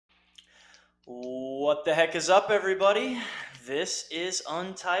What the heck is up, everybody? This is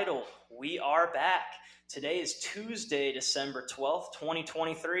Untitled. We are back. Today is Tuesday, December 12th,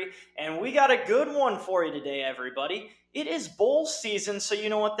 2023, and we got a good one for you today, everybody. It is bowl season, so you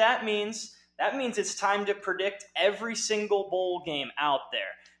know what that means. That means it's time to predict every single bowl game out there.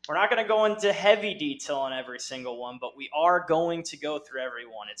 We're not going to go into heavy detail on every single one, but we are going to go through every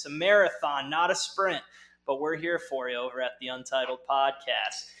one. It's a marathon, not a sprint, but we're here for you over at the Untitled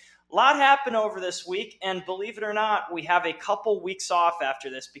Podcast. A lot happened over this week, and believe it or not, we have a couple weeks off after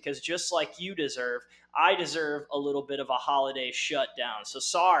this because just like you deserve, I deserve a little bit of a holiday shutdown. So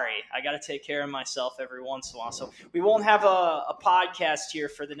sorry, I got to take care of myself every once in a while. So we won't have a podcast here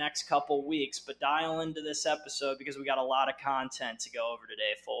for the next couple weeks, but dial into this episode because we got a lot of content to go over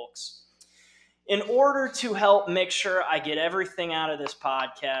today, folks. In order to help make sure I get everything out of this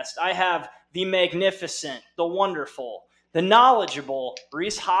podcast, I have the magnificent, the wonderful, the knowledgeable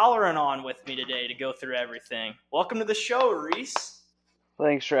Reese hollering on with me today to go through everything. Welcome to the show, Reese.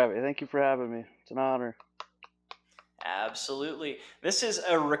 Thanks, Travis. Thank you for having me. It's an honor. Absolutely. This is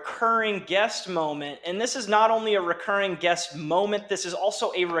a recurring guest moment, and this is not only a recurring guest moment, this is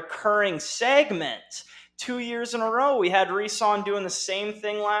also a recurring segment. 2 years in a row, we had Reese on doing the same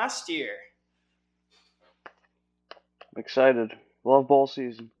thing last year. I'm excited. Love bowl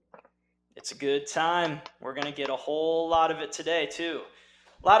season. It's a good time. We're going to get a whole lot of it today, too.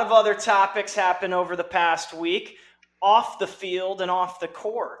 A lot of other topics happened over the past week, off the field and off the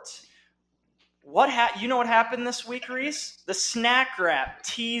court. You know what happened this week, Reese? The snack wrap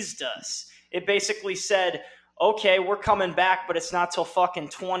teased us. It basically said, okay, we're coming back, but it's not till fucking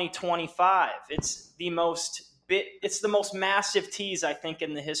 2025. It's the most massive tease, I think,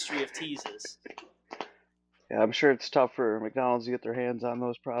 in the history of teases. Yeah, I'm sure it's tough for McDonald's to get their hands on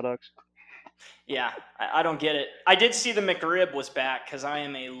those products. Yeah, I don't get it. I did see the McRib was back because I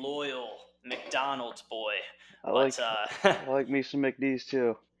am a loyal McDonald's boy. I like me some McD's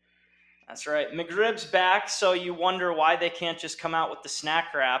too. That's right. McRib's back, so you wonder why they can't just come out with the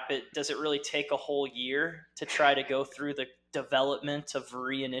snack wrap. Does it really take a whole year to try to go through the development of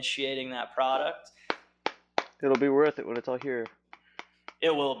reinitiating that product? It'll be worth it when it's all here.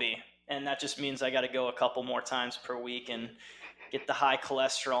 It will be. And that just means I got to go a couple more times per week and get the high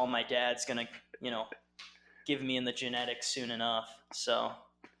cholesterol my dad's going to, give me in the genetics soon enough. So,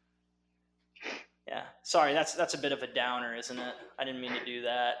 yeah. Sorry, that's a bit of a downer, isn't it? I didn't mean to do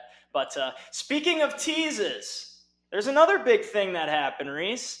that. But speaking of teases, there's another big thing that happened,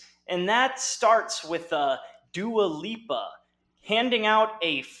 Reese, and that starts with Dua Lipa handing out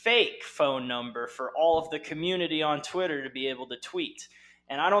a fake phone number for all of the community on Twitter to be able to tweet.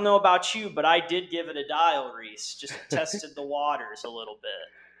 And I don't know about you, but I did give it a dial, Reese. Just tested the waters a little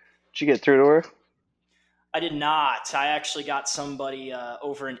bit. Did you get through to her? I did not. I actually got somebody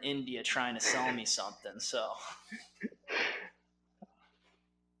over in India trying to sell me something. So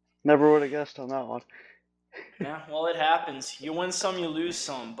never would have guessed on that one. Yeah, well, it happens. You win some, you lose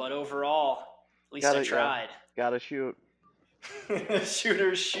some. But overall, at least I tried. Gotta shoot.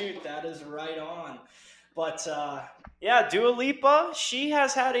 Shooters shoot. That is right on. But yeah, Dua Lipa, she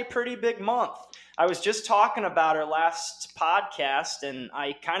has had a pretty big month. I was just talking about her last podcast, and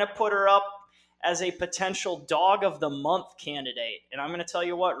I kind of put her up as a potential Dog of the Month candidate. And I'm going to tell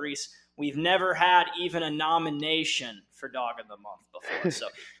you what, Reese, we've never had even a nomination for Dog of the Month before. So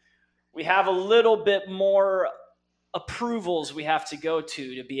we have a little bit more approvals we have to go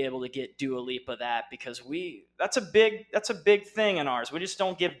to be able to get Dua Lipa that, because that's a big thing in ours. We just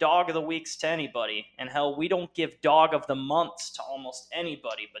don't give Dog of the Weeks to anybody, and hell, we don't give Dog of the Months to almost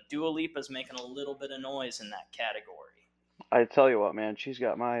anybody, but Dua Lipa's making a little bit of noise in that category. I tell you what, man, she's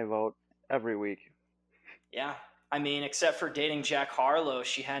got my vote every week. Yeah, I mean, except for dating Jack Harlow,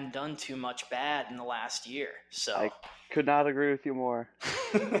 she hadn't done too much bad in the last year. So I could not agree with you more.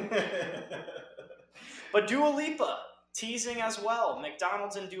 But Dua Lipa, teasing as well.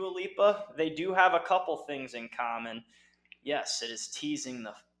 McDonald's and Dua Lipa, they do have a couple things in common. Yes, it is teasing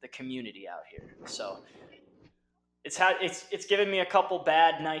the community out here. So it's given me a couple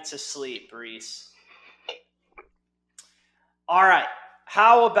bad nights of sleep, Reese. All right,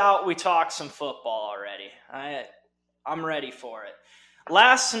 how about we talk some football already? I'm ready for it.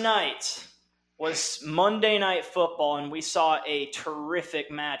 Last night was Monday Night Football, and we saw a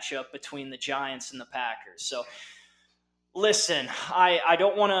terrific matchup between the Giants and the Packers. So, listen, I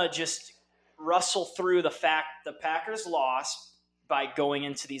don't want to just rustle through the fact the Packers lost by going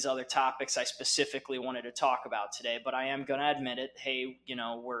into these other topics I specifically wanted to talk about today, but I am going to admit it. Hey,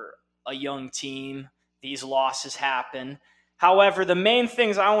 we're a young team. These losses happen. However, the main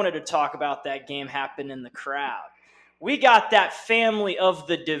things I wanted to talk about that game happened in the crowd. we got that family of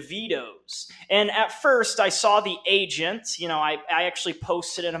the DeVitos. And at first, I saw the agent. I actually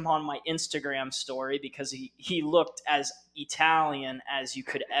posted him on my Instagram story because he looked as Italian as you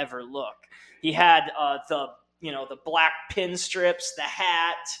could ever look. He had the black pinstrips, the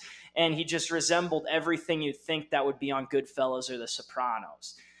hat, and he just resembled everything you'd think that would be on Goodfellas or The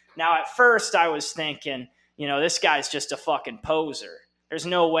Sopranos. Now, at first, I was thinking, this guy's just a fucking poser. There's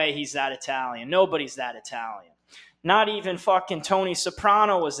no way he's that Italian. Nobody's that Italian. Not even fucking Tony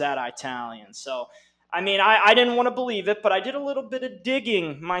Soprano was that Italian. So, I didn't want to believe it, but I did a little bit of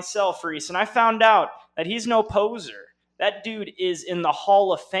digging myself, Reese, and I found out that he's no poser. That dude is in the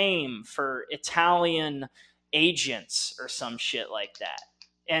Hall of Fame for Italian agents or some shit like that.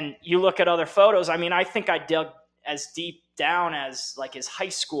 And you look at other photos, I think I dug as deep down as like his high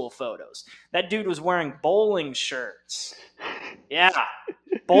school photos. That dude was wearing bowling shirts. Yeah.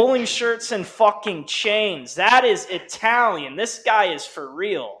 Bowling shirts and fucking chains. That is Italian. This guy is for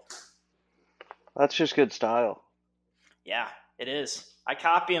real. That's just good style. Yeah, it is. I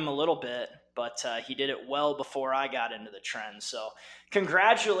copy him a little bit, but he did it well before I got into the trend. So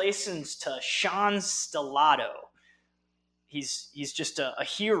congratulations to Sean Stallato. He's just a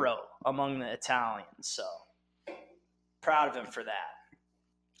hero among the Italians. So proud of him for that.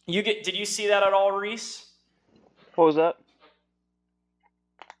 Did you see that at all, Reese? What was that?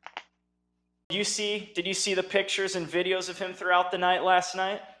 Did you see the pictures and videos of him throughout the night last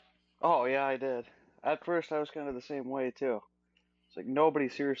night? Oh, yeah, I did. At first, I was kind of the same way, too. It's like nobody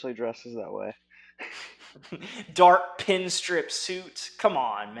seriously dresses that way. Dark pinstrip suit. Come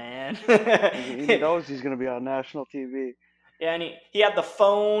on, man. He knows he's going to be on national TV. Yeah, and he had the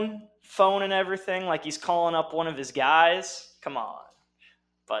phone and everything, like he's calling up one of his guys. Come on.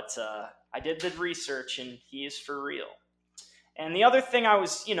 But I did the research, and he is for real. And the other thing I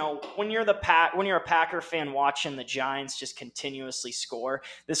was, when you're a Packer fan watching the Giants just continuously score,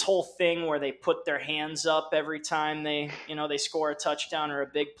 this whole thing where they put their hands up every time they score a touchdown or a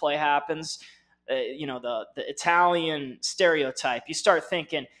big play happens, the Italian stereotype, you start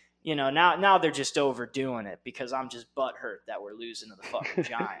thinking, now they're just overdoing it because I'm just butthurt that we're losing to the fucking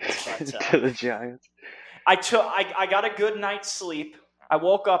Giants. But, to the Giants. I got a good night's sleep. I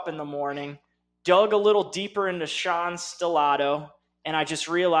woke up in the morning, dug a little deeper into Sean Stallato, and I just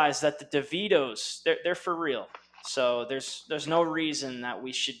realized that the DeVitos, they're for real. So there's no reason that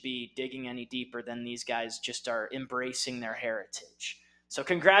we should be digging any deeper than these guys just are embracing their heritage. So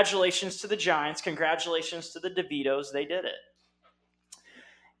congratulations to the Giants. Congratulations to the DeVitos. They did it.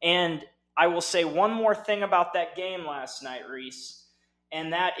 And I will say one more thing about that game last night, Reese,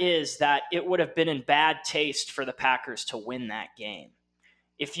 and that is that it would have been in bad taste for the Packers to win that game.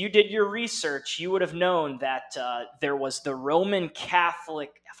 If you did your research, you would have known that there was the Roman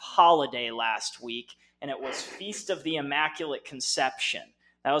Catholic holiday last week, and it was Feast of the Immaculate Conception.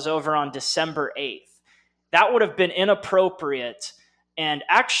 That was over on December 8th. That would have been inappropriate and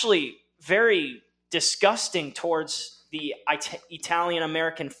actually very disgusting towards the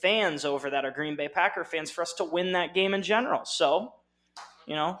Italian-American fans over that are Green Bay Packer fans for us to win that game in general. So,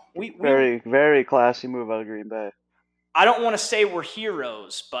 we Very, very classy move out of Green Bay. I don't want to say we're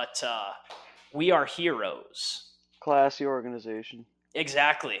heroes, but we are heroes. Classy organization.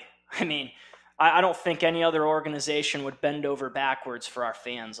 Exactly. I don't think any other organization would bend over backwards for our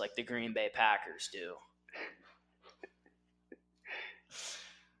fans like the Green Bay Packers do.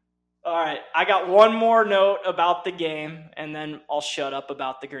 All right, I got one more note about the game, and then I'll shut up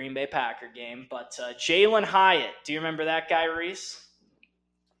about the Green Bay Packer game. But Jalin Hyatt, do you remember that guy, Reese?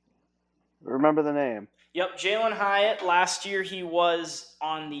 Remember the name. Yep, Jalin Hyatt. Last year he was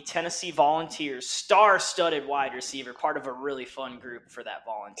on the Tennessee Volunteers, star-studded wide receiver, part of a really fun group for that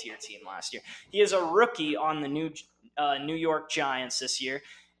Volunteer team last year. He is a rookie on the New York Giants this year.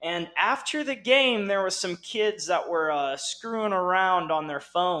 And after the game, there was some kids that were screwing around on their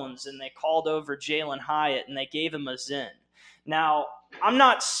phones, and they called over Jalin Hyatt, and they gave him a Zin. Now, I'm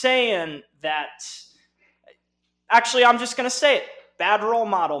not saying that – actually, I'm just going to say it. Bad role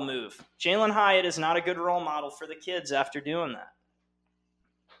model move. Jalin Hyatt is not a good role model for the kids after doing that.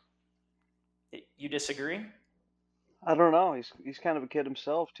 You disagree? I don't know. He's kind of a kid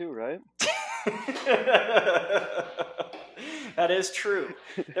himself too, right? That is true.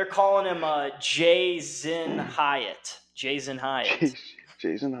 They're calling him Jason Hyatt. Jason Hyatt.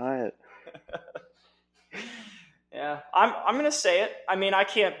 Jason Hyatt. Yeah, I'm going to say it. I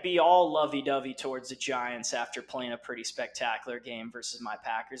can't be all lovey-dovey towards the Giants after playing a pretty spectacular game versus my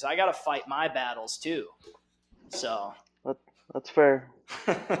Packers. I got to fight my battles too. So that's fair.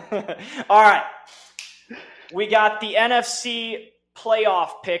 All right. We got the NFC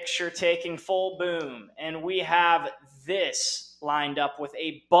playoff picture taking full boom, and we have this lined up with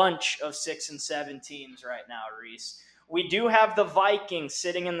a bunch of 6 and 7 teams right now, Reese. We do have the Vikings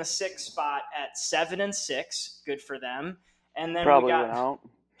sitting in the 6th spot at 7 and 6. Good for them. And then Probably we got went out.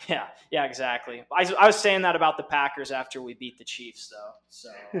 Yeah, exactly. I was saying that about the Packers after we beat the Chiefs, though. So,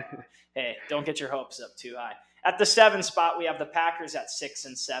 hey, don't get your hopes up too high. At the 7th spot, we have the Packers at 6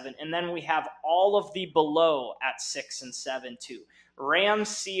 and 7, and then we have all of the below at 6 and 7 too. Rams,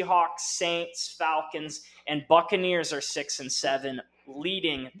 Seahawks, Saints, Falcons, and Buccaneers are 6 and 7,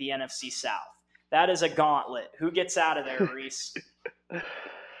 leading the NFC South. That is a gauntlet. Who gets out of there, Reese?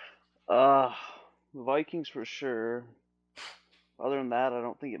 Vikings for sure. Other than that, I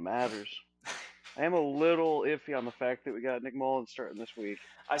don't think it matters. I am a little iffy on the fact that we got Nick Mullins starting this week.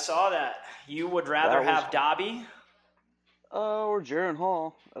 I saw that. You would rather have Dobby? Or Jaron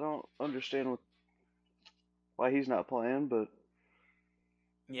Hall. I don't understand why he's not playing, but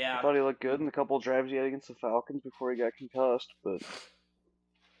yeah, I thought he looked good in the couple of drives he had against the Falcons before he got concussed. But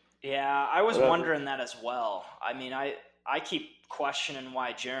yeah, I was wondering that as well. I mean, I keep questioning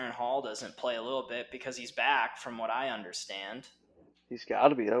why Jaron Hall doesn't play a little bit because he's back, from what I understand. He's got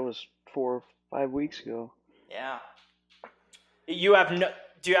to be. That was 4 or 5 weeks ago. Yeah. Do you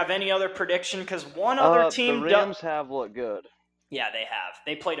have any other prediction? Because one other team. The Rams have looked good. Yeah, they have.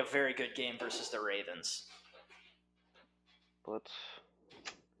 They played a very good game versus the Ravens. But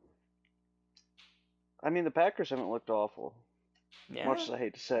I mean, the Packers haven't looked awful. Yeah. As much as I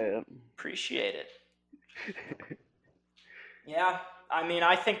hate to say it. Appreciate it. Yeah, I mean,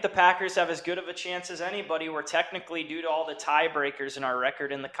 I think the Packers have as good of a chance as anybody. We're technically, due to all the tiebreakers in our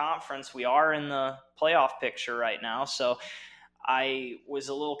record in the conference, we are in the playoff picture right now. So I was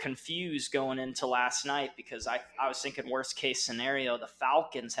a little confused going into last night because I was thinking worst case scenario, the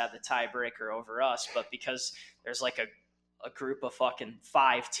Falcons have the tiebreaker over us. But because there's like a group of fucking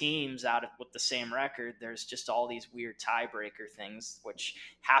 5 teams with the same record, there's just all these weird tiebreaker things, which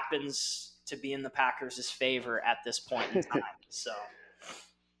happens to be in the Packers' favor at this point in time. So,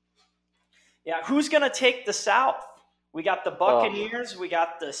 yeah, who's going to take the South? We got the Buccaneers, we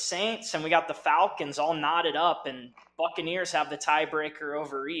got the Saints, and we got the Falcons all knotted up, and Buccaneers have the tiebreaker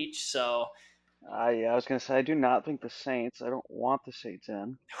over each. So, yeah, I was going to say, I do not think the Saints. I don't want the Saints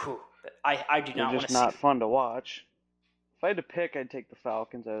in. I do not want to see. They're just not fun to watch. If I had to pick, I'd take the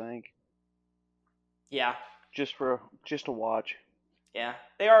Falcons, I think. Yeah. Just to watch. Yeah,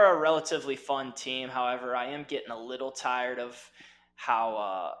 they are a relatively fun team. However, I am getting a little tired of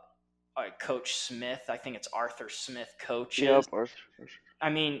how Coach Smith, I think it's Arthur Smith, coaches. Yep, Arthur. I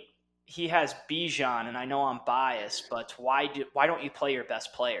mean, he has Bijan, and I know I'm biased, but why don't you play your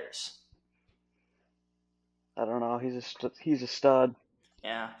best players? I don't know. He's a stud.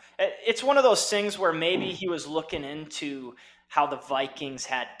 Yeah, it's one of those things where maybe he was looking into how the Vikings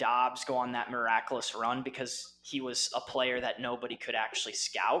had Dobbs go on that miraculous run because he was a player that nobody could actually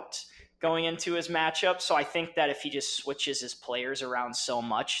scout going into his matchup. So I think that if he just switches his players around so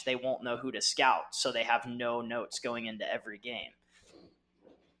much, they won't know who to scout. So they have no notes going into every game.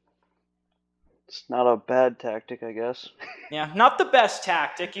 It's not a bad tactic, I guess. Yeah, not the best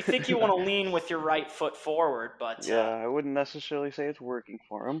tactic. You think you want to lean with your right foot forward, but yeah, I wouldn't necessarily say it's working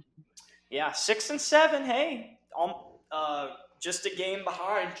for him. Yeah, 6 and 7. Hey, just a game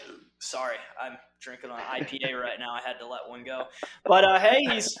behind. Sorry, I'm drinking an IPA right now. I had to let one go. But hey,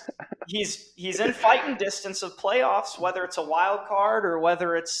 he's in fighting distance of playoffs, whether it's a wild card or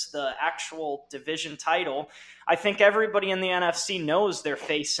whether it's the actual division title. I think everybody in the NFC knows they're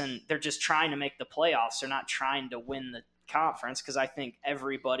just trying to make the playoffs. They're not trying to win the conference, because I think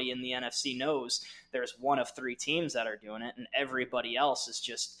everybody in the NFC knows there's one of 3 teams that are doing it, and everybody else is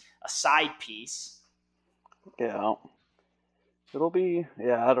just a side piece. Yeah. It'll be,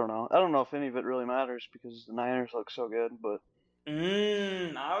 I don't know. I don't know if any of it really matters because the Niners look so good, but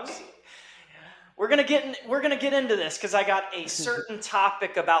we're gonna get into this because I got a certain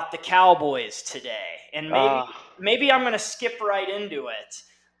topic about the Cowboys today, and maybe I'm gonna skip right into it.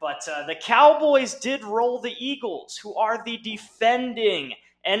 But the Cowboys did roll the Eagles, who are the defending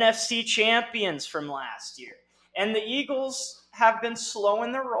NFC champions from last year, and the Eagles have been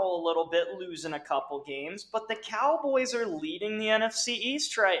slowing their roll a little bit, losing a couple games, but the Cowboys are leading the NFC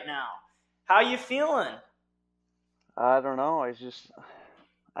East right now. How you feeling? I don't know.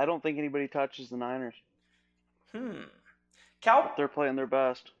 I don't think anybody touches the Niners. They're playing their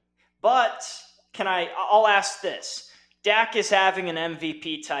best. But I'll ask this. Dak is having an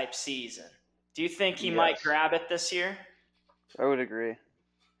MVP type season. Do you think he might grab it this year? I would agree.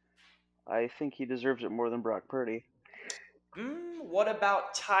 I think he deserves it more than Brock Purdy. What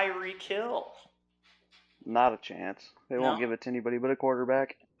about Tyreek Hill? Not a chance. They won't give it to anybody but a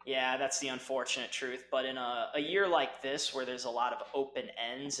quarterback. Yeah, that's the unfortunate truth. But in a year like this, where there's a lot of open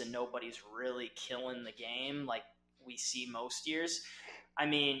ends and nobody's really killing the game like we see most years, I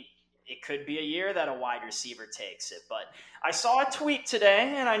mean, it could be a year that a wide receiver takes it. But I saw a tweet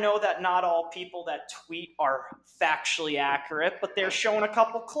today, and I know that not all people that tweet are factually accurate, but they're showing a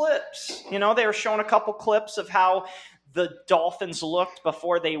couple clips. They were showing a couple clips of how the Dolphins looked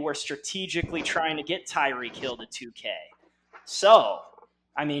before they were strategically trying to get Tyreek Hill to 2K. So,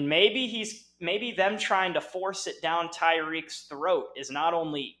 I mean, maybe them trying to force it down Tyreek's throat is not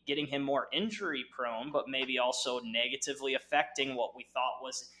only getting him more injury prone, but maybe also negatively affecting what we thought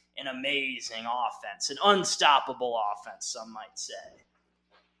was an amazing offense, an unstoppable offense, some might say.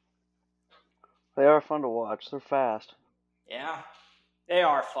 They are fun to watch. They're fast. Yeah, they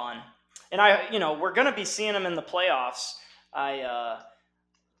are fun. And we're going to be seeing them in the playoffs.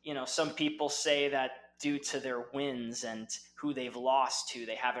 Some people say that due to their wins and who they've lost to,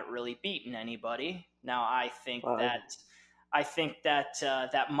 they haven't really beaten anybody. Now, I think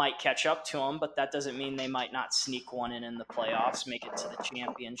that might catch up to them, but that doesn't mean they might not sneak one in the playoffs, make it to the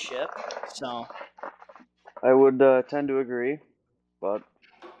championship. So, I would tend to agree, but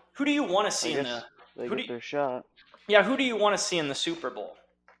who do you want to see they get their shot? Yeah, who do you want to see in the Super Bowl?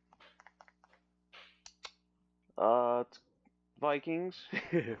 It's Vikings,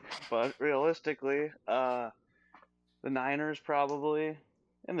 but realistically, the Niners probably,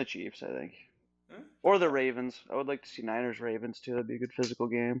 and the Chiefs, I think. Or the Ravens. I would like to see Niners-Ravens, too. That'd be a good physical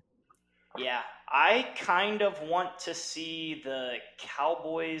game. Yeah, I kind of want to see the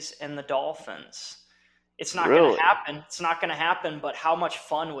Cowboys and the Dolphins. It's not going to happen. It's not going to happen, but how much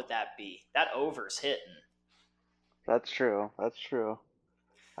fun would that be? That over's hitting. That's true.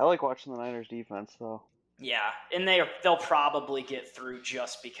 I like watching the Niners defense, though. Yeah, and they'll probably get through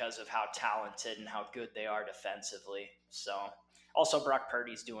just because of how talented and how good they are defensively. So, also Brock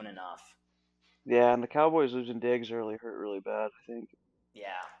Purdy's doing enough. Yeah, and the Cowboys losing Diggs early hurt really bad, I think.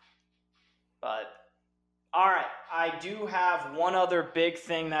 Yeah. But, all right, I do have one other big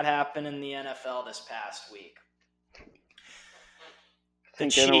thing that happened in the NFL this past week. I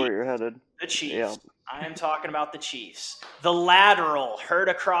know where you're headed. The Chiefs. Yeah. I am talking about the Chiefs. The lateral heard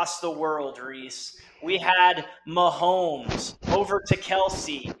across the world, Reese. We had Mahome over to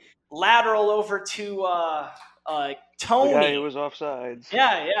Kelsey. Lateral over to Tony. The guy who was offsides.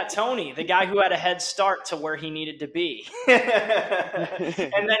 Yeah, Tony, the guy who had a head start to where he needed to be.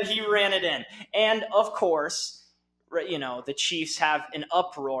 And then he ran it in. And, of course, the Chiefs have an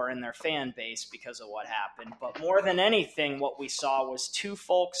uproar in their fan base because of what happened. But more than anything, what we saw was two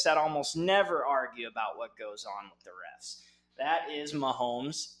folks that almost never argue about what goes on with the refs. That is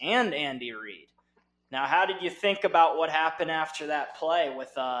Mahomes and Andy Reid. Now, how did you think about what happened after that play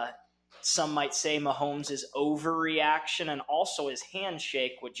with some might say Mahomes' overreaction and also his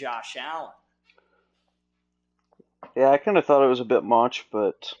handshake with Josh Allen? Yeah, I kind of thought it was a bit much,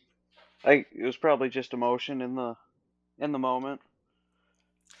 but it was probably just emotion in the moment.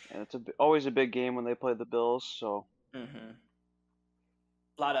 And it's always a big game when they play the Bills, so. Mm-hmm.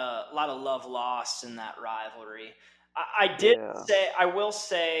 A lot of love lost in that rivalry. I will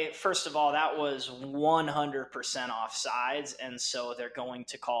say, first of all, that was 100% offsides, and so they're going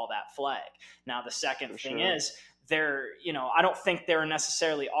to call that flag. Now, the second thing is, I don't think they were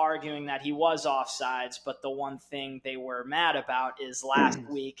necessarily arguing that he was offsides, but the one thing they were mad about is last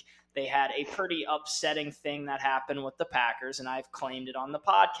week they had a pretty upsetting thing that happened with the Packers, and I've claimed it on the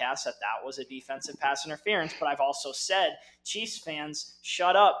podcast that was a defensive pass interference, but I've also said, Chiefs fans,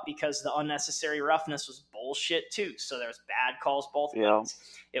 shut up, because the unnecessary roughness was bullshit too, so there's bad calls both ways.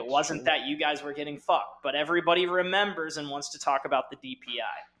 It wasn't that you guys were getting fucked, but everybody remembers and wants to talk about the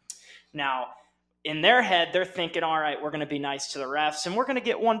DPI. Now, in their head, they're thinking, all right, we're going to be nice to the refs, and we're going to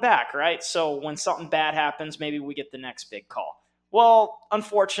get one back, right? So when something bad happens, maybe we get the next big call. Well,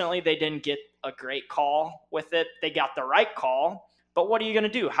 unfortunately, they didn't get a great call with it. They got the right call, but what are you going to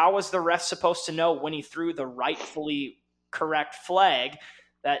do? How was the ref supposed to know when he threw the rightfully correct flag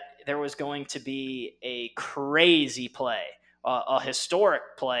that there was going to be a crazy play, a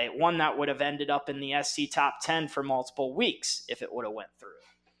historic play, one that would have ended up in the SC top 10 for multiple weeks if it would have went through?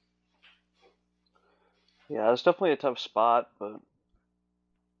 Yeah, it was definitely a tough spot, but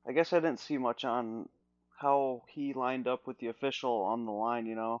I guess I didn't see much on how he lined up with the official on the line,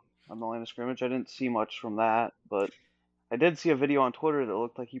 on the line of scrimmage. I didn't see much from that, but I did see a video on Twitter that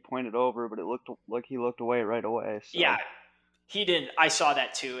looked like he pointed over, but it looked like he looked away right away. So. Yeah, he didn't. I saw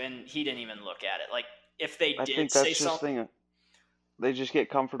that too, and he didn't even look at it. Like, if they did say something, they just get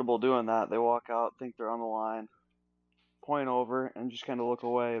comfortable doing that. They walk out, think they're on the line, point over, and just kind of look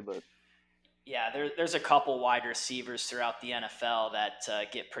away. But Yeah, there's a couple wide receivers throughout the NFL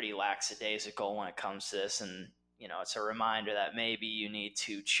that get pretty lackadaisical when it comes to this, and it's a reminder that maybe you need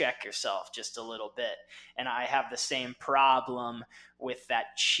to check yourself just a little bit. And I have the same problem with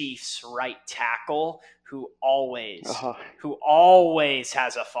that Chiefs right tackle Uh, who always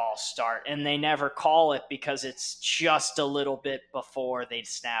has a false start, and they never call it because it's just a little bit before they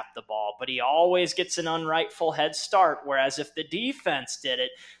snap the ball. But he always gets an unrightful head start, whereas if the defense did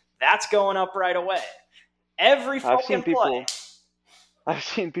it, that's going up right away. Every I've seen fucking play. people I've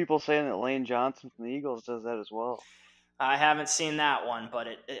seen people saying that Lane Johnson from the Eagles does that as well. I haven't seen that one, but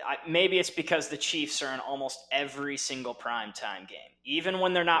maybe it's because the Chiefs are in almost every single primetime game. Even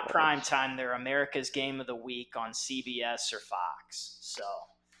when they're not primetime, they're America's Game of the Week on CBS or Fox. So,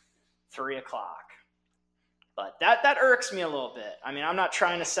 3 o'clock. But that irks me a little bit. I mean, I'm not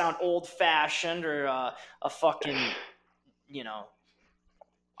trying to sound old-fashioned or a fucking,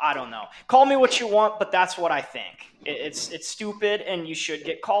 I don't know. Call me what you want, but that's what I think. It's stupid, and you should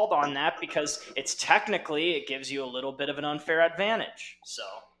get called on that because it gives you a little bit of an unfair advantage. So,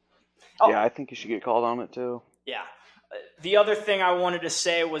 Yeah, I think you should get called on it too. yeah. The other thing I wanted to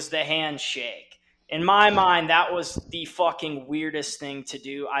say was the handshake. In my mind, that was the fucking weirdest thing to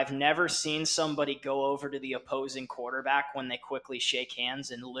do. I've never seen somebody go over to the opposing quarterback when they quickly shake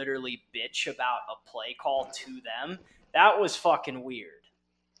hands and literally bitch about a play call to them. That was fucking weird.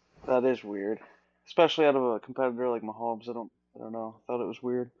 That is weird, especially out of a competitor like Mahomes. I don't know. I thought it was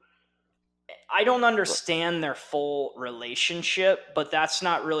weird. I don't But understand their full relationship, but that's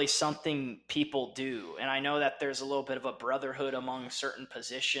not really something people do. And I know that there's a little bit of a brotherhood among certain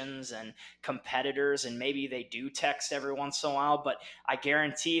positions and competitors, and maybe they do text every once in a while, but I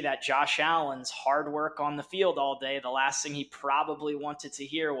guarantee that Josh Allen's hard work on the field all day, the last thing he probably wanted to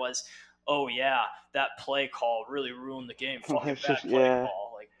hear was, "Oh yeah, that play call really ruined the game. Fucking it's bad just play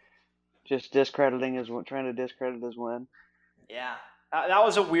call." Like, just trying to discredit his win. yeah, that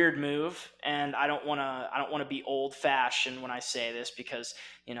was a weird move, and I don't want to be old fashioned when I say this because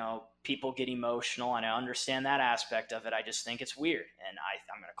people get emotional, and I understand that aspect of it. I just think it's weird, and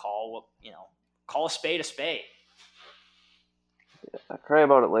I'm gonna call a spade a spade. I cry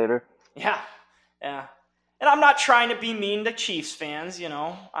about it later. Yeah, yeah. And I'm not trying to be mean to Chiefs fans,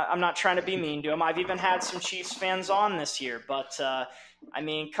 I'm not trying to be mean to them. I've even had some Chiefs fans on this year, but I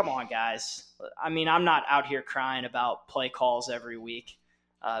mean, come on, guys. I mean, I'm not out here crying about play calls every week,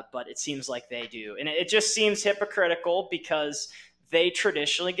 but it seems like they do. And it just seems hypocritical because they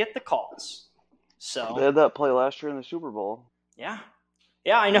traditionally get the calls. They So, had that play last year in the Super Bowl yeah.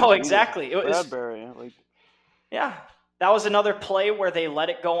 Yeah, I know against Edie exactly. It was, Bradbury. Like, yeah, that was another play where they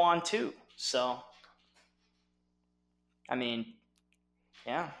let it go on too. So, I mean,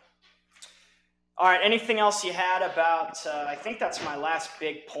 yeah. All right. Anything else you had about? I think that's my last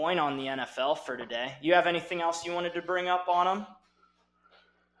big point on the NFL for today. You have anything else you wanted to bring up on them?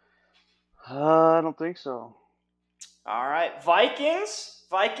 I don't think so. All right. Vikings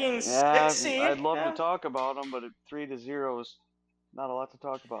Yeah, six seed. I'd love to Yeah. talk about them, but at 3-0 is not a lot to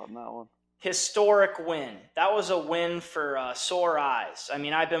talk about in that one. Historic win. That was a win for sore eyes. I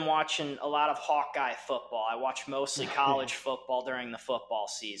mean, I've been watching a lot of Hawkeye football. I watch mostly college football during the football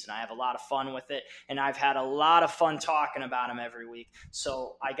season. I have a lot of fun with it, and I've had a lot of fun talking about them every week.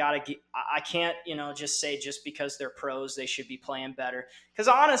 So I can't, just say just because they're pros, they should be playing better. Because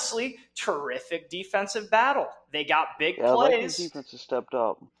honestly, terrific defensive battle. They got big Yeah, Vikings plays. defense has stepped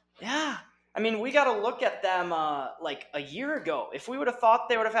up. Yeah. I mean, we got to look at them like a year ago. If we would have thought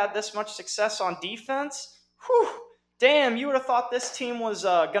they would have had this much success on defense, whew, damn, you would have thought this team was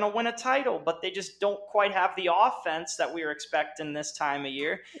going to win a title, but they just don't quite have the offense that we were expecting this time of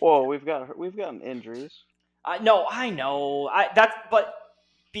year. Whoa, we've gotten injuries. No, I know. But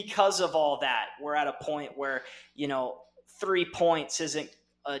because of all that, we're at a point where, 3 points isn't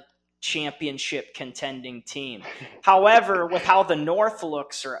a championship contending team. However, with how the North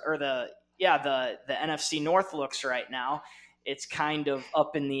looks or the NFC North looks right now, it's kind of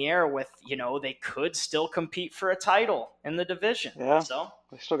up in the air with, they could still compete for a title in the division. Yeah, So,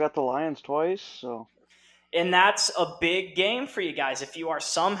 they still got the Lions twice, so and that's a big game for you guys. If you are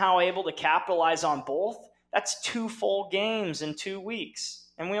somehow able to capitalize on both, that's 2 full games in 2 weeks.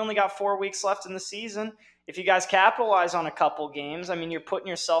 And we only got 4 weeks left in the season. If you guys capitalize on a couple games, I mean, you're putting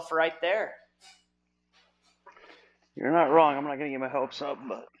yourself right there. you're not wrong. I'm not going to get my hopes up,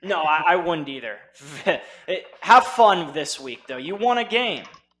 but No, I wouldn't either. Have fun this week, though. You won a game.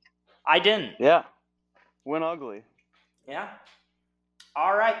 I didn't. yeah, win ugly. Yeah.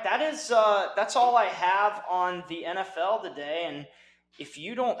 All right. That's all I have on the NFL today. And if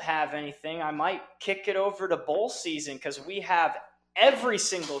you don't have anything, I might kick it over to bowl season because we have every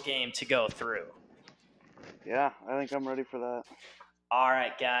single game to go through. Yeah, I think I'm ready for that. All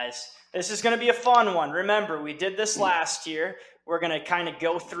right, guys. This is going to be a fun one. Remember, we did this last year. We're going to kind of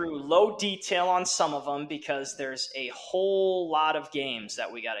go through low detail on some of them because there's a whole lot of games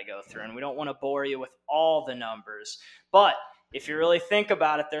that we got to go through, and we don't want to bore you with all the numbers. But if you really think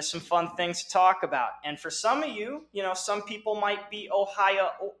about it, there's some fun things to talk about. And for some of you, some people might be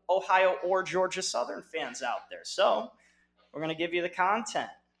Ohio or Georgia Southern fans out there. So we're going to give you the content.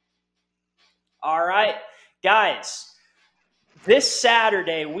 All right, guys. This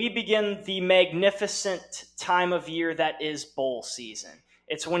Saturday, we begin the magnificent time of year that is bowl season.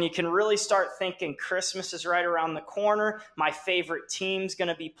 It's when you can really start thinking Christmas is right around the corner. My favorite team's going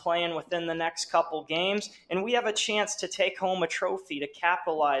to be playing within the next couple games, and we have a chance to take home a trophy to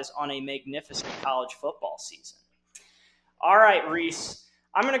capitalize on a magnificent college football season. All right, Reese,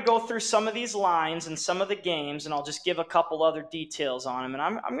 I'm going to go through some of these lines and some of the games, and I'll just give a couple other details on them,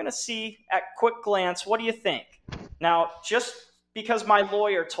 and I'm going to see at quick glance, what do you think? Now, just because my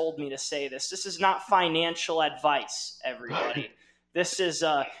lawyer told me to say this is not financial advice, everybody. This is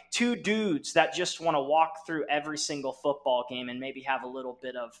two dudes that just want to walk through every single football game and maybe have a little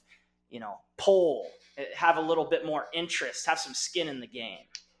bit of, pull, have a little bit more interest, have some skin in the game.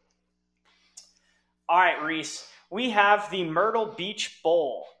 All right, Reese, we have the Myrtle Beach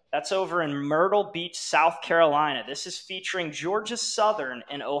Bowl. That's over in Myrtle Beach, South Carolina. This is featuring Georgia Southern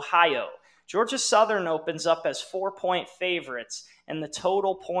and Ohio. Georgia Southern opens up as 4-point favorites, and the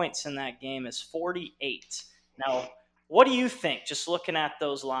total points in that game is 48. Now, what do you think, just looking at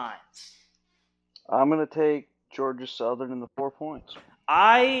those lines? I'm going to take Georgia Southern in the 4 points.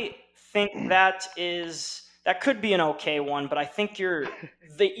 I think that could be an okay one, but I think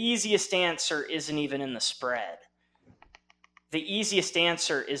the easiest answer isn't even in the spread. The easiest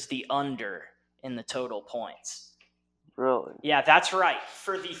answer is the under in the total points. Really? Yeah, that's right.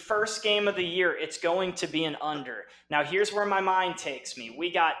 For the first game of the year, it's going to be an under. Now, here's where my mind takes me. We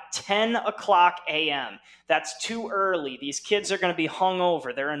got 10 o'clock a.m. That's too early. These kids are going to be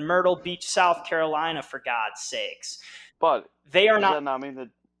hungover. They're in Myrtle Beach, South Carolina, for God's sakes. But they are does not. that not mean that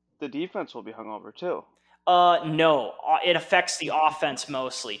the defense will be hungover too? No. It affects the offense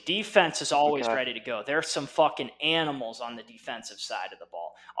mostly. Defense is always ready to go. There's some fucking animals on the defensive side of the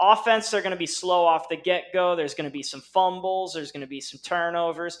ball. Offense, they're going to be slow off the get-go. There's going to be some fumbles. There's going to be some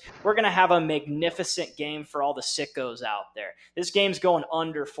turnovers. We're going to have a magnificent game for all the sickos out there. This game's going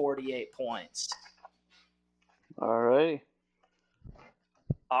under 48 points. All right.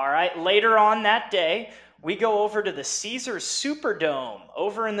 All right. Later on that day, we go over to the Caesars Superdome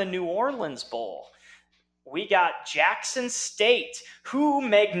over in the New Orleans Bowl. We got Jackson State, who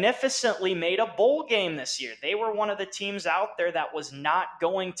magnificently made a bowl game this year. They were one of the teams out there that was not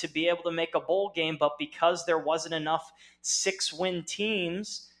going to be able to make a bowl game, but because there wasn't enough 6-win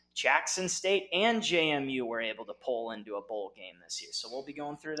teams, Jackson State and JMU were able to pull into a bowl game this year. So we'll be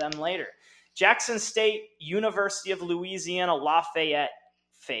going through them later. Jackson State, University of Louisiana, Lafayette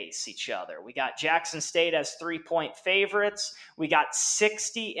face each other. We got Jackson State as 3-point favorites. We got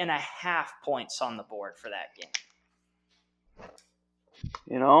 60.5 points on the board for that game.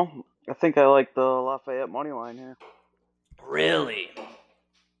 I think I like the Lafayette money line here. Really?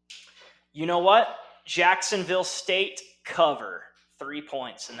 You know what? Jacksonville State cover 3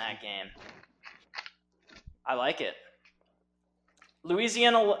 points in that game. I like it.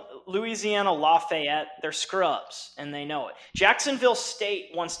 Louisiana Lafayette, they're scrubs, and they know it. Jacksonville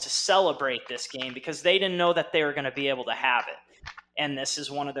State wants to celebrate this game because they didn't know that they were going to be able to have it. And this is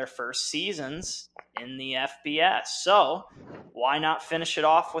one of their first seasons in the FBS. So why not finish it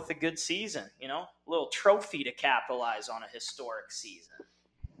off with a good season? A little trophy to capitalize on a historic season.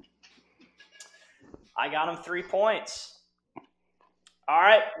 I got them 3 points. All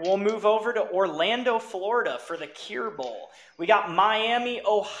right, we'll move over to Orlando, Florida for the Cure Bowl. We got Miami,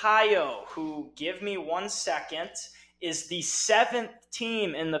 Ohio, who, give me 1 second, is the 7th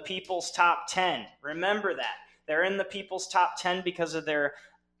team in the People's Top 10. Remember that. They're in the People's Top 10 because of their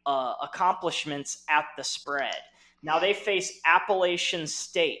accomplishments at the spread. Now they face Appalachian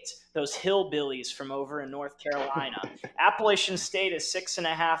State, those hillbillies from over in North Carolina. Appalachian State is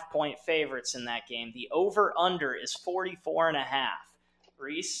 6.5-point favorites in that game. The over-under is 44.5.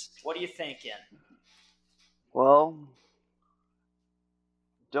 Reese, what are you thinking? Well,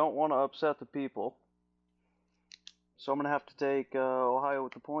 don't want to upset the people, so I'm going to have to take Ohio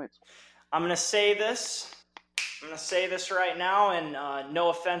with the points. I'm going to say this right now, and no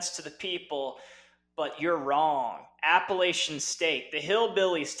offense to the people, but you're wrong. Appalachian State, the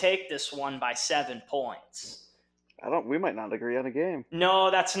Hillbillies take this one by 7 points. We might not agree on a game.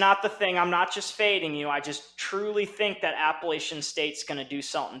 No, that's not the thing. I'm not just fading you. I just truly think that Appalachian State's going to do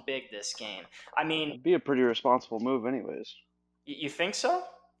something big this game. I mean, It'd be a pretty responsible move, anyways, you think so?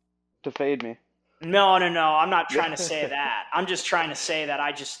 to fade me. No. I'm not trying to say that. I'm just trying to say that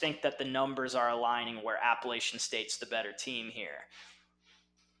I just think that the numbers are aligning where Appalachian State's the better team here.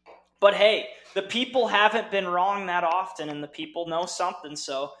 But hey, the people haven't been wrong that often, and the people know something,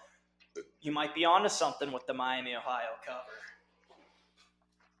 so you might be onto something with the Miami, Ohio cover.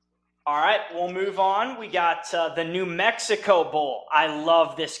 All right, we'll move on. We got the New Mexico Bowl. I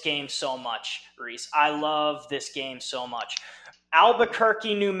love this game so much, Reese. I love this game so much.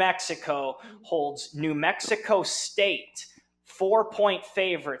 Albuquerque, New Mexico holds New Mexico State 4-point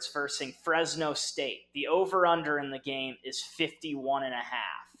favorites versus Fresno State. The over-under in the game is 51.5.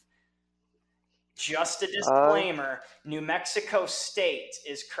 Just a disclaimer, New Mexico State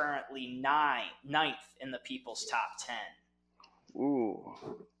is currently ninth in the people's top 10. Ooh.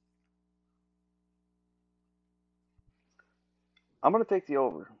 I'm going to take the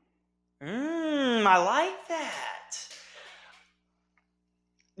over. I like that.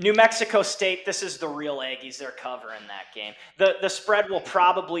 New Mexico State, this is the real Aggies they're covering that game. The spread will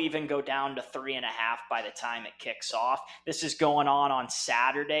probably even go down to 3.5 by the time it kicks off. This is going on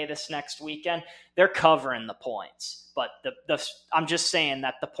Saturday this next weekend. They're covering the points, but I'm just saying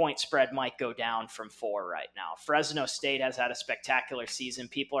that the point spread might go down from 4 right now. Fresno State has had a spectacular season.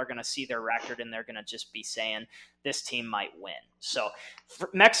 People are going to see their record, and they're going to just be saying this team might win. So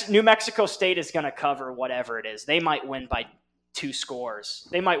New Mexico State is going to cover whatever it is. They might win by 2 scores.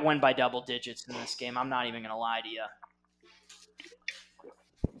 They might win by double digits in this game. I'm not even going to lie to you.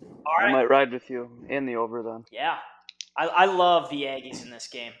 All right. I might ride with you in the over then. Yeah. I love the Aggies in this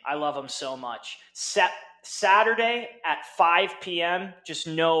game. I love them so much. Saturday at 5 p.m., just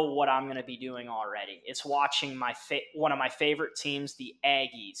know what I'm going to be doing already. It's watching one of my favorite teams, the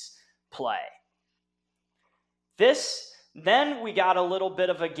Aggies, play. Then we got a little bit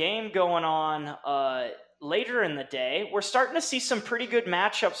of a game going on later in the day. We're starting to see some pretty good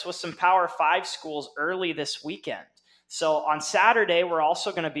matchups with some Power 5 schools early this weekend. So on Saturday, we're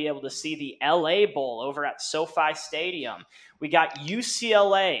also going to be able to see the LA Bowl over at SoFi Stadium. We got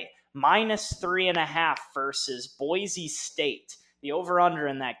UCLA -3.5 versus Boise State. The over-under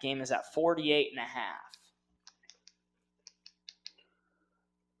in that game is at 48.5.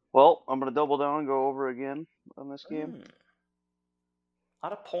 Well, I'm going to double down and go over again on this game. A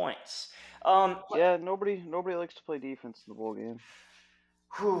lot of points. Yeah, nobody likes to play defense in the bowl game.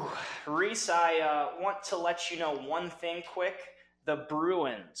 Reese, I want to let you know one thing quick. The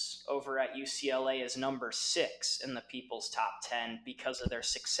Bruins over at UCLA is number 6 in the people's top 10 because of their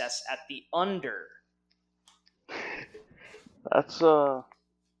success at the under. That's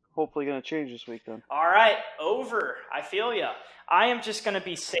hopefully going to change this week then. All right, over. I feel ya. I am just going to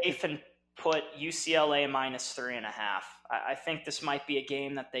be safe and put UCLA -3.5. I think this might be a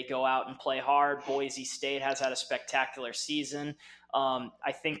game that they go out and play hard. Boise State has had a spectacular season.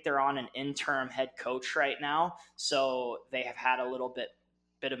 I think they're on an interim head coach right now, so they have had a little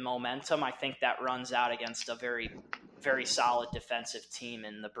bit of momentum. I think that runs out against a very, very solid defensive team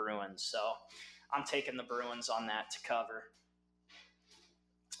in the Bruins. So I'm taking the Bruins on that to cover.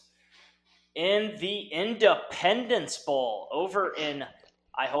 In the Independence Bowl over in,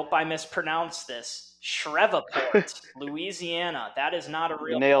 I hope I mispronounced this, Shreveport, Louisiana. That is not a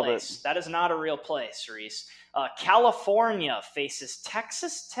real place. That is not a real place, Reese. California faces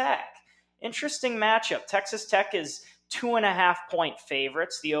Texas Tech. Interesting matchup. Texas Tech is 2.5-point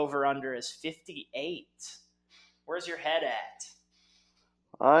favorites. The over-under is 58. Where's your head at?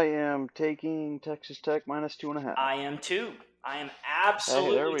 I am taking Texas Tech -2.5. I am too. I am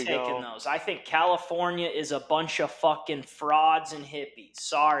absolutely taking those. I think California is a bunch of fucking frauds and hippies.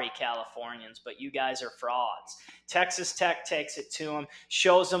 Sorry, Californians, but you guys are frauds. Texas Tech takes it to them,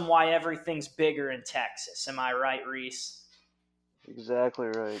 shows them why everything's bigger in Texas. Am I right, Reese? Exactly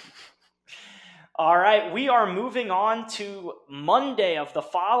right. All right, we are moving on to Monday of the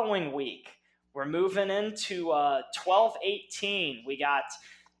following week. We're moving into 12-18. We got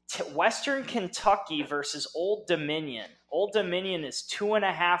Western Kentucky versus Old Dominion. Old Dominion is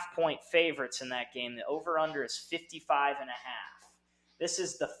 2.5-point favorites in that game. The over-under is 55.5. This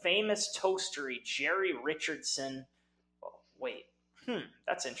is the famous toastery Jerry Richardson. Oh, wait,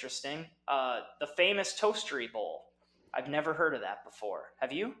 that's interesting. The famous Toastery Bowl. I've never heard of that before.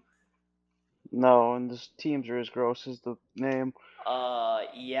 Have you? No, and the teams are as gross as the name.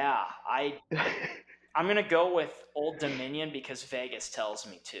 Yeah, I'm going to go with Old Dominion because Vegas tells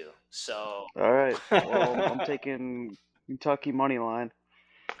me to. So. All right. Well, I'm taking Kentucky money line.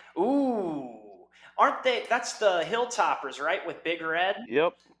 Ooh. Aren't they? That's the Hilltoppers, right? With Big Red.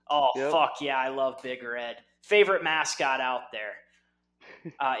 Yep. Oh, Yep. fuck yeah, I love Big Red. Favorite mascot out there.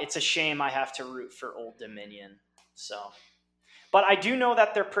 It's a shame I have to root for Old Dominion. So, but I do know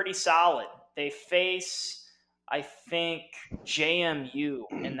that they're pretty solid. They face, I think, JMU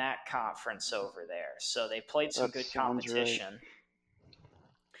in that conference over there. So they played some That good sounds competition. right.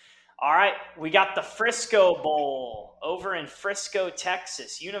 All right, we got the Frisco Bowl over in Frisco,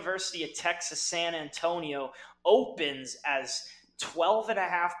 Texas. University of Texas San Antonio opens as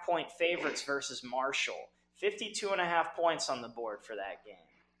 12.5-point favorites versus Marshall. 52.5 points on the board for that game.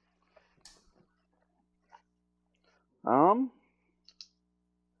 I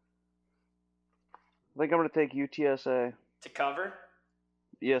think I'm going to take UTSA. To cover?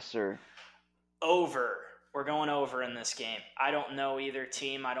 Yes, sir. Over. We're going over in this game. I don't know either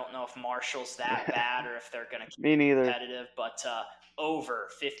team. I don't know if Marshall's that bad or if they're going to keep Me neither. competitive, but over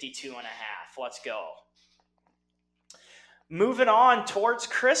 52.5. Let's go. Moving on towards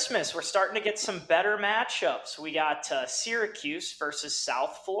Christmas, we're starting to get some better matchups. We got Syracuse versus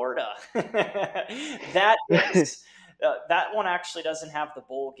South Florida. That one actually doesn't have the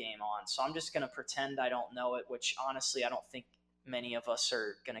bowl game on, so I'm just going to pretend I don't know it, which honestly I don't think many of us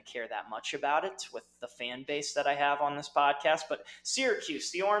are going to care that much about it with the fan base that I have on this podcast. But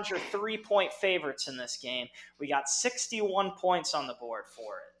Syracuse, the Orange are 3-point favorites in this game. We got 61 points on the board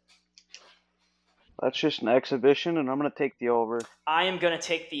for it. That's just an exhibition, and I'm going to take the over. I am going to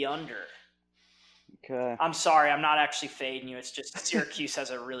take the under. Okay. I'm sorry, I'm not actually fading you. It's just Syracuse has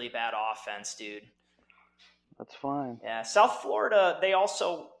a really bad offense, dude. That's fine. Yeah, South Florida, they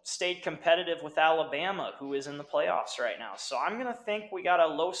also stayed competitive with Alabama, who is in the playoffs right now. So I'm going to think we got a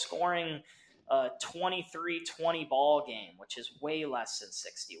low-scoring 23-20 ball game, which is way less than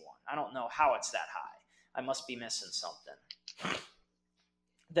 61. I don't know how it's that high. I must be missing something.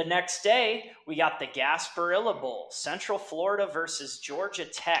 The next day, we got the Gasparilla Bowl, Central Florida versus Georgia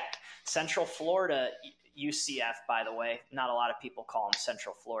Tech. Central Florida, UCF, by the way. Not a lot of people call them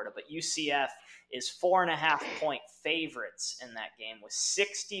Central Florida, but UCF is 4.5-point favorites in that game with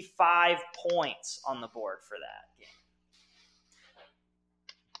 65 points on the board for that game.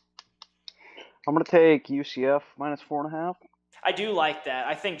 I'm going to take UCF minus 4.5. I do like that.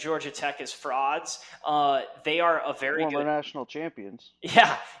 I think Georgia Tech is frauds. They are a very Former good national champions.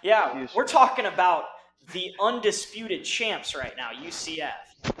 Yeah. UCF. We're talking about the undisputed champs right now, UCF.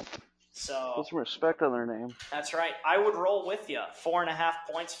 So Put some respect on their name. That's right. I would roll with you. 4.5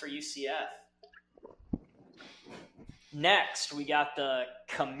 points for UCF. Next, we got the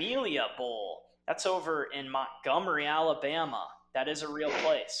Camellia Bowl. That's over in Montgomery, Alabama. That is a real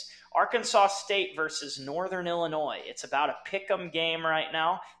place. Arkansas State versus Northern Illinois. It's about a pick'em game right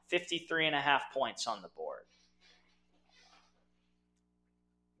now. 53.5 points on the board.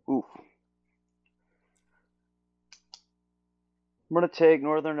 Oof. I'm going to take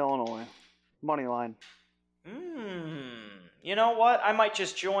Northern Illinois. Money line. You know what? I might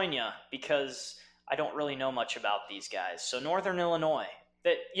just join you because I don't really know much about these guys. So Northern Illinois,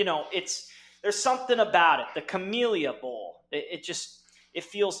 there's something about it. The Camellia Bowl, it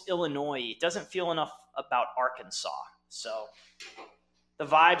feels Illinois. It doesn't feel enough about Arkansas. So the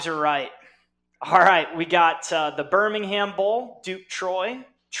vibes are right. All right, we got the Birmingham Bowl, Duke Troy.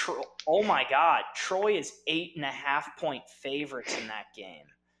 Oh my God, Troy is 8.5-point favorites in that game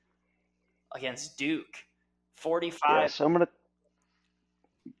against Duke. 45. Yes, I'm going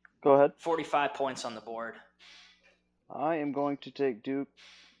to go ahead. 45 points on the board. I am going to take Duke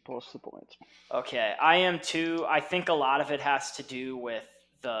plus the points. Okay, I am too. I think a lot of it has to do with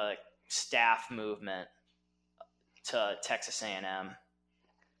the staff movement to Texas A&M.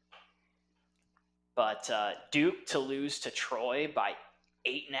 But Duke to lose to Troy by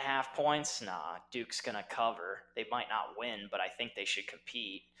 8.5 points? Nah, Duke's going to cover. They might not win, but I think they should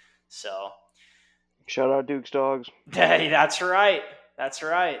compete. So, shout out Duke's dogs. Hey, that's right. That's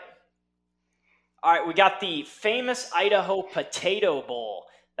right. All right, we got the famous Idaho Potato Bowl.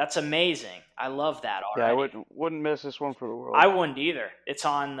 That's amazing. I love that already. Yeah, I wouldn't miss this one for the world. I wouldn't either. It's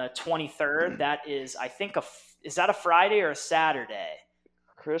on the 23rd. That is, I think, is that a Friday or a Saturday?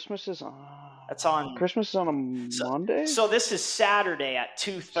 Christmas is on. Christmas is on a Monday. So this is Saturday at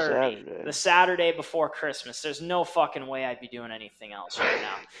 2:30. The Saturday before Christmas. There's no fucking way I'd be doing anything else right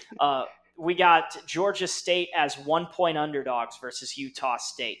now. We got Georgia State as 1-point underdogs versus Utah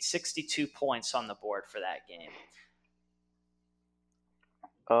State. 62 points on the board for that game.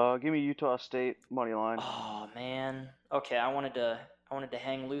 Give me Utah State money line. Oh man. Okay, I wanted to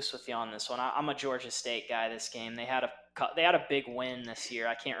hang loose with you on this one. I'm a Georgia State guy. This game, they had a big win this year.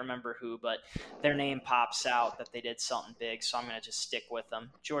 I can't remember who, but their name pops out that they did something big, so I'm gonna just stick with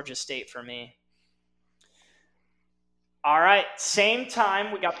them. Georgia State for me. All right, same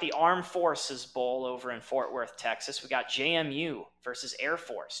time, we got the Armed Forces Bowl over in Fort Worth, Texas. We got JMU versus Air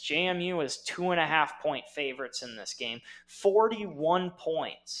Force. JMU is 2.5 point favorites in this game, 41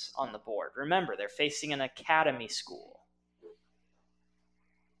 points on the board. Remember, they're facing an academy school.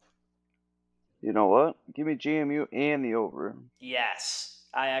 You know what? Give me JMU and the over. Yes,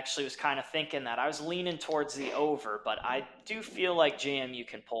 I actually was kind of thinking that. I was leaning towards the over, but I do feel like JMU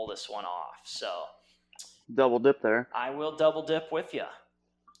can pull this one off. So Double dip there. I will double dip with you.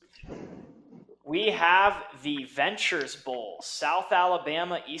 We have the Ventures Bowl, South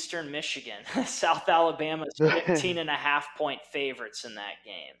Alabama, Eastern Michigan. South Alabama is 15.5 point favorites in that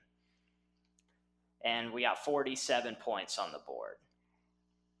game. And we got 47 points on the board.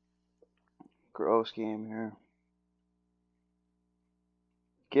 Gross game here.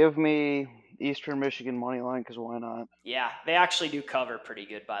 Give me Eastern Michigan money line, because why not? Yeah, they actually do cover pretty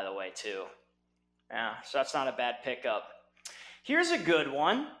good, by the way, too. Yeah, so that's not a bad pickup. Here's a good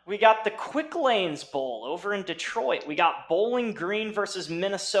one. We got the Quick Lanes Bowl over in Detroit. We got Bowling Green versus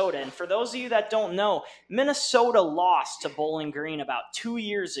Minnesota. And for those of you that don't know, Minnesota lost to Bowling Green about 2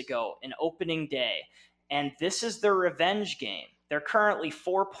 years ago in opening day. And this is their revenge game. They're currently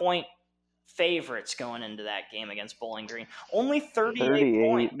 4-point favorites going into that game against Bowling Green. Only 38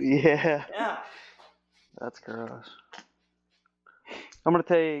 points. Yeah. That's gross. I'm going to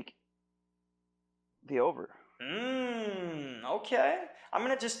take the over. Okay. I'm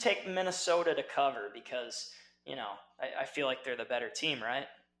going to just take Minnesota to cover because, I feel like they're the better team, right?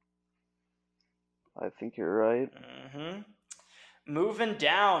 I think you're right. Moving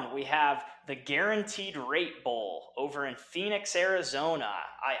down, we have the Guaranteed Rate Bowl over in Phoenix, Arizona.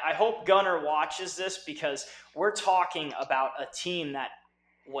 I hope Gunner watches this because we're talking about a team that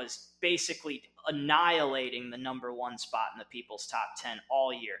was basically annihilating the number one spot in the People's Top 10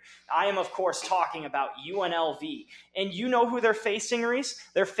 all year. I am, of course, talking about UNLV. And you know who they're facing, Reese?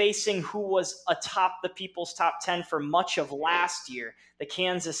 They're facing who was atop the People's Top 10 for much of last year, the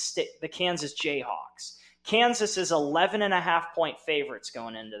Kansas Jayhawks. Kansas is 11.5 point favorites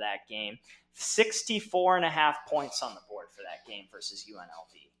going into that game. 64.5 points on the board for that game versus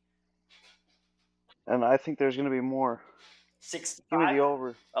UNLV. And I think there's going to be more. 65. Give me the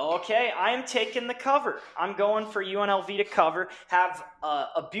over. Okay, I am taking the cover. I'm going for UNLV to cover, have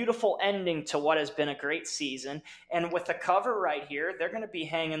a beautiful ending to what has been a great season. And with the cover right here, they're going to be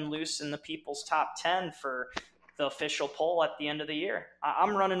hanging loose in the People's Top 10 for the official poll at the end of the year.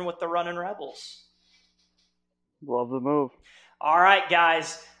 I'm running with the Running Rebels. Love the move. All right,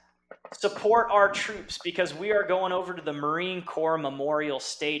 guys. Support our troops because we are going over to the Marine Corps Memorial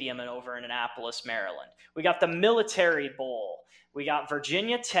Stadium over in Annapolis, Maryland. We got the Military Bowl. We got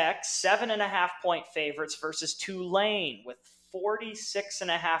Virginia Tech, 7.5 point favorites versus Tulane with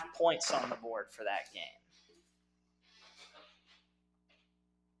 46.5 points on the board for that game.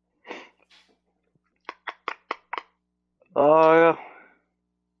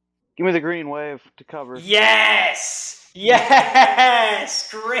 Give me the Green Wave to cover. Yes!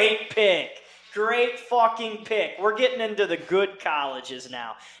 Great pick. Great fucking pick. We're getting into the good colleges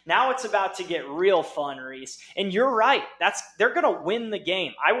now. Now it's about to get real fun, Reese. And you're right. They're gonna win the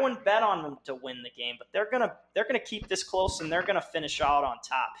game. I wouldn't bet on them to win the game, but they're gonna keep this close and they're gonna finish out on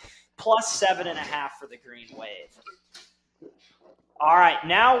top. Plus 7.5 for the Green Wave. All right,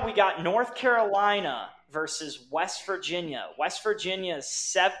 now we got North Carolina versus West Virginia. West Virginia is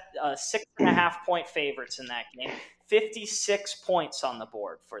 6.5 point favorites in that game. 56 points on the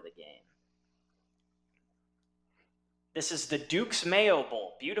board for the game. This is the Duke's Mayo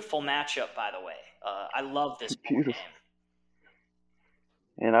Bowl. Beautiful matchup, by the way. I love this bowl game.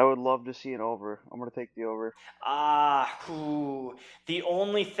 And I would love to see an over. I'm going to take the over. The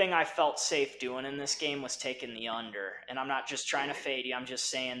only thing I felt safe doing in this game was taking the under. And I'm not just trying to fade you. I'm just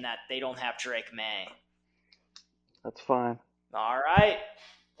saying that they don't have Drake May. That's fine. All right.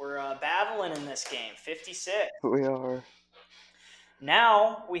 We're battling in this game. 56. We are.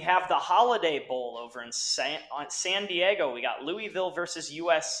 Now we have the Holiday Bowl over in San Diego. We got Louisville versus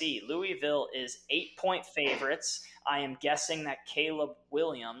USC. Louisville is 8-point favorites. I am guessing that Caleb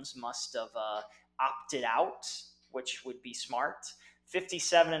Williams must have opted out, which would be smart.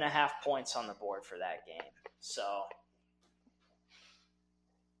 57.5 points on the board for that game. So.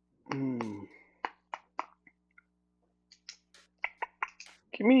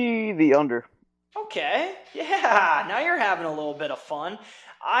 Give me the under. Okay, yeah, now you're having a little bit of fun.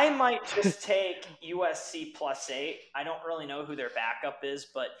 I might just take USC +8. I don't really know who their backup is,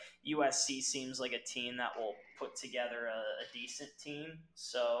 but USC seems like a team that will put together a decent team.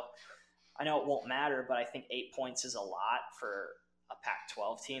 So I know it won't matter, but I think 8 points is a lot for a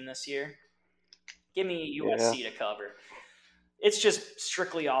Pac-12 team this year. Give me Yeah. USC to cover. It's just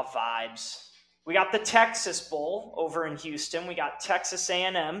strictly off vibes. We got the Texas Bowl over in Houston. We got Texas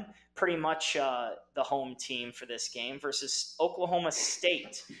A&M, pretty much the home team for this game, versus Oklahoma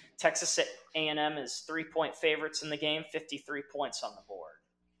State. Texas A&M is 3-point favorites in the game, 53 points on the board.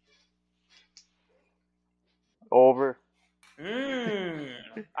 Over.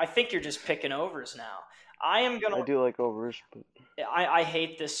 I think you're just picking overs now. I do like overs, but I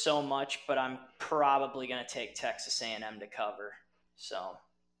hate this so much, but I'm probably going to take Texas A&M to cover. So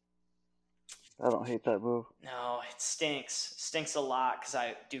I don't hate that move. no, it stinks. Stinks a lot because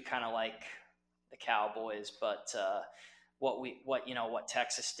I do kind of like the Cowboys, but what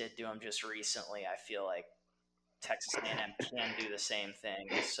Texas did to them just recently, I feel like Texas A&M can do the same thing.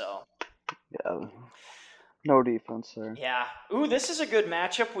 So Yeah. No defense there. yeah. Ooh, this is a good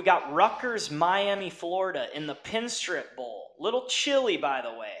matchup. We got Rutgers, Miami, Florida in the Pinstrip Bowl. Little chilly, by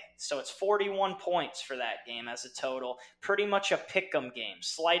the way. So it's 41 points for that game as a total. Pretty much a pick'em game.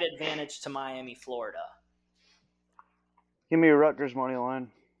 Slight advantage to Miami, Florida. Give me a Rutgers money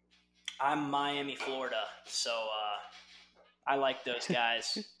line. I'm Miami, Florida. So I like those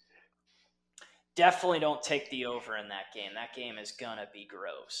guys. Definitely don't take the over in that game. That game is going to be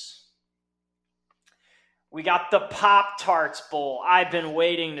gross. We got the Pop-Tarts Bowl. I've been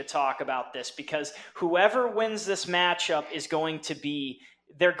waiting to talk about this because whoever wins this matchup is going to be,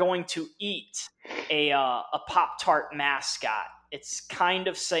 they're going to eat a Pop-Tart mascot. It's kind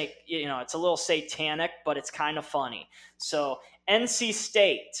of, it's a little satanic, but it's kind of funny. So NC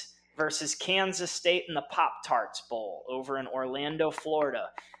State versus Kansas State in the Pop-Tarts Bowl over in Orlando, Florida.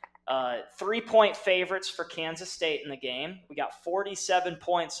 3-point favorites for Kansas State in the game. We got 47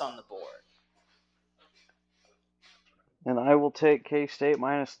 points on the board. And I will take K-State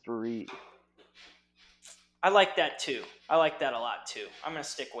 -3. I like that too. I like that a lot too. I'm going to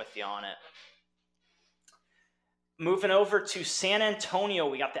stick with you on it. Moving over to San Antonio,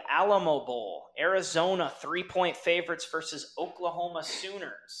 we got the Alamo Bowl. Arizona, 3-point favorites versus Oklahoma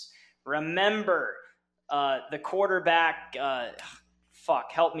Sooners. Remember, the quarterback,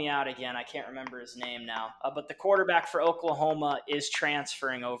 help me out again. I can't remember his name now. But the quarterback for Oklahoma is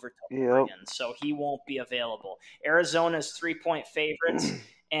transferring over to Oregon, so he won't be available. Arizona's 3-point favorites,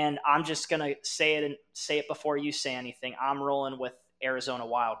 and I'm just going to say it before you say anything. I'm rolling with Arizona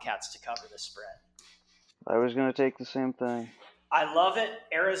Wildcats to cover the spread. I was going to take the same thing. I love it.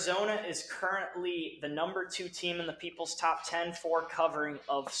 Arizona is currently the number 2 team in the People's Top 10 for covering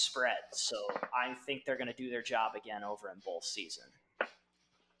of spread, so I think they're going to do their job again over in bowl season.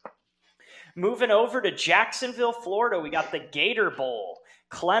 Moving over to Jacksonville, Florida, we got the Gator Bowl.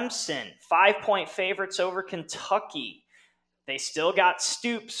 Clemson, 5-point favorites over Kentucky. They still got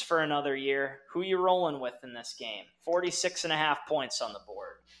Stoops for another year. Who you rolling with in this game? 46.5 points on the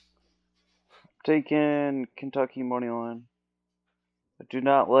board. Taking Kentucky money line. I do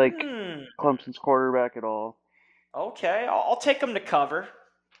not like Clemson's quarterback at all. Okay, I'll take them to cover.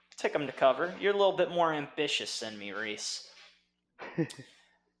 You're a little bit more ambitious than me, Reese.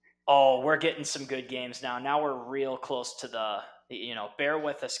 Oh, we're getting some good games now. Now we're real close to bear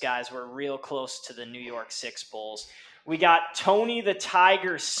with us, guys. We're real close to the New York Six Bowls. We got Tony the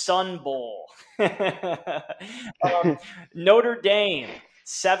Tiger's Sun Bowl. Notre Dame,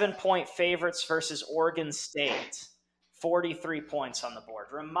 7-point favorites versus Oregon State. 43 points on the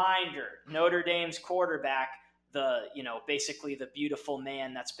board. Reminder, Notre Dame's quarterback, basically the beautiful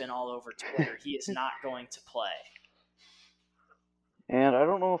man that's been all over Twitter, he is not going to play. And I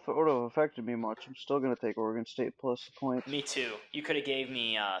don't know if it would have affected me much. I'm still going to take Oregon State plus the points. Me too. You could have gave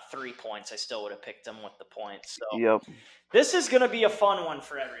me 3 points. I still would have picked them with the points. So yep. This is going to be a fun one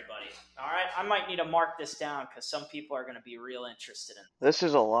for everybody. All right? I might need to mark this down because some people are going to be real interested in it. This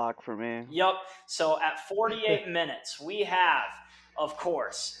is a lock for me. Yep. So at 48 minutes, we have, of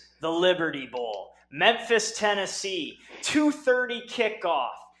course, the Liberty Bowl. Memphis, Tennessee, 2:30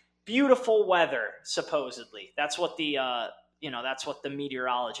 kickoff. Beautiful weather, supposedly. That's what that's what the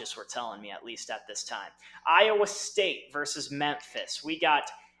meteorologists were telling me, at least at this time. Iowa State versus Memphis. We got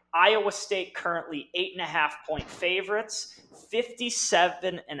Iowa State currently 8.5-point favorites,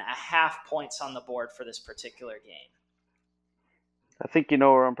 57.5 points on the board for this particular game. I think you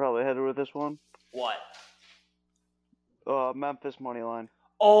know where I'm probably headed with this one. What? Memphis money line.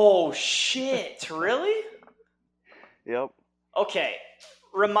 Oh, shit. Really? Yep. Okay.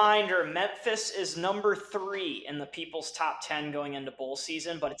 Reminder, Memphis is number 3 in the People's Top 10 going into bowl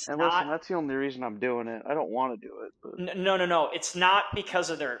season, but it's not... Listen, that's the only reason I'm doing it. I don't want to do it. But... No. It's not because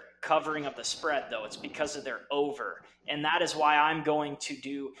of their covering of the spread, though. It's because of their over. And that is why I'm going to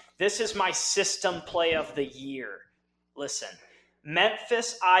do... This is my system play of the year. Listen,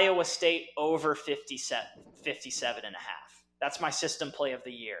 Memphis, Iowa State over 57 and a half. That's my system play of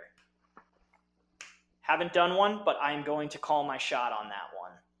the year. Haven't done one, but I'm going to call my shot on that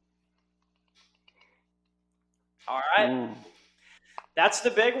one. All right. That's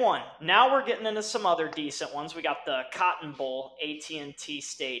the big one. Now we're getting into some other decent ones. We got the Cotton Bowl, AT&T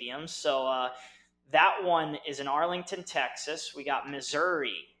Stadium. So that one is in Arlington, Texas. We got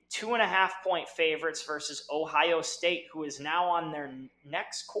Missouri, 2.5-point favorites versus Ohio State, who is now on their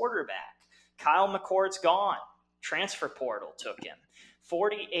next quarterback. Kyle McCord's gone. Transfer portal took him.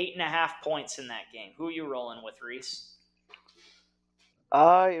 48.5 points in that game. Who are you rolling with, Reese?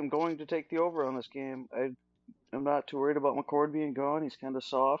 I am going to take the over on this game. I'm not too worried about McCord being gone. He's kind of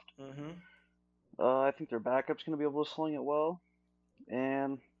soft. I think their backup's going to be able to sling it well.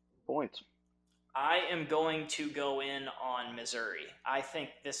 And points. I am going to go in on Missouri. I think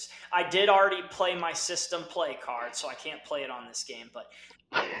I did already play my system play card, so I can't play it on this game, but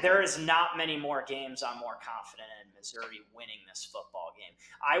there is not many more games I'm more confident in Missouri winning this football game.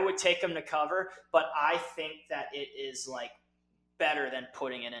 I would take them to cover, but I think that it is like better than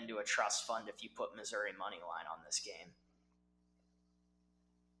putting it into a trust fund if you put Missouri money line on this game.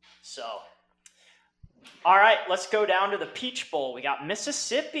 So, all right, let's go down to the Peach Bowl. We got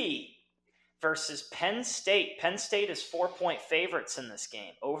Mississippi versus Penn State. Penn State is 4-point favorites in this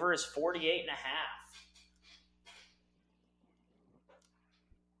game. Over is 48.5.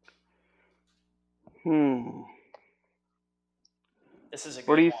 This is a good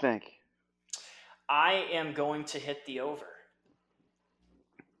one. What do you think? I am going to hit the over.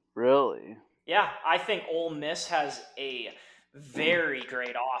 Really? Yeah, I think Ole Miss has a very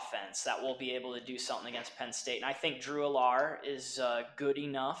great offense that will be able to do something against Penn State. And I think Drew Allar is good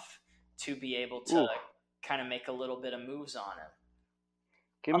enough to be able to kind of make a little bit of moves on him.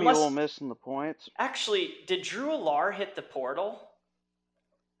 Give me Ole Miss in the points. Actually, did Drew Allar hit the portal?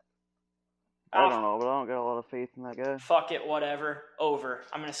 I don't know, but I don't got a lot of faith in that guy. Fuck it, whatever. Over.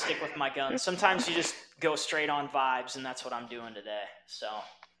 I'm going to stick with my guns. Sometimes you just go straight on vibes, and that's what I'm doing today. So,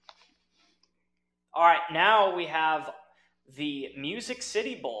 all right, now we have the Music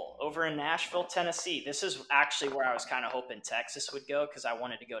City Bowl over in Nashville, Tennessee. This is actually where I was kind of hoping Texas would go because I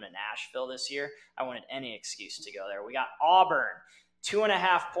wanted to go to Nashville this year. I wanted any excuse to go there. We got Auburn,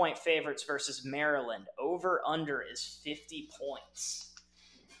 2.5-point favorites versus Maryland. Over-under is 50 points.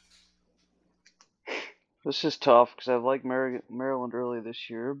 This is tough because I liked Maryland early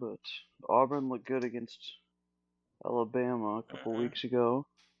this year, but Auburn looked good against Alabama a couple weeks ago.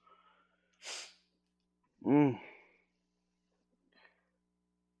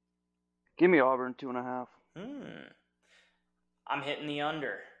 Give me Auburn 2.5. I'm hitting the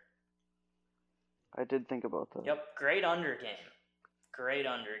under. I did think about that. Yep, great under game. Great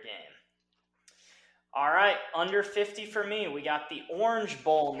under game. All right, under 50 for me. We got the Orange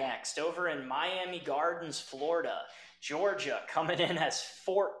Bowl next over in Miami Gardens, Florida. Georgia coming in as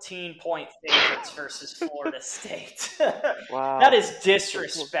 14-point favorites versus Florida State. Wow. That is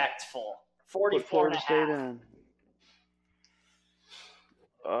disrespectful. 44 and a half. Florida State in.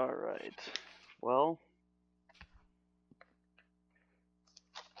 All right. Well,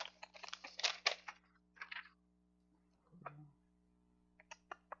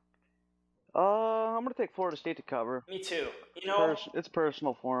 I'm going to take Florida State to cover. Me too. You know, it's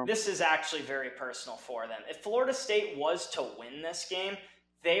personal for them. This is actually very personal for them. If Florida State was to win this game,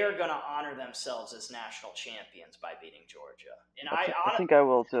 they are going to honor themselves as national champions by beating Georgia. And I think I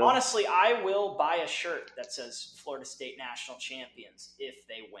will too. Honestly, I will buy a shirt that says Florida State national champions if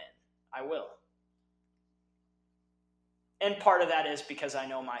they win. I will. And part of that is because I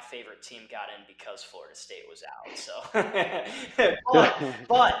know my favorite team got in because Florida State was out. So,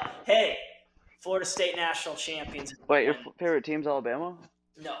 but hey, Florida State national champions. Wait, your favorite team's Alabama?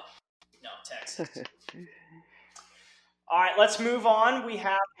 No, Texas. All right, let's move on. We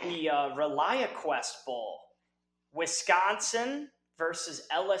have the ReliaQuest Bowl. Wisconsin versus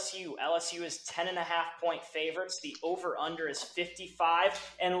LSU. LSU is 10.5-point favorites. The over-under is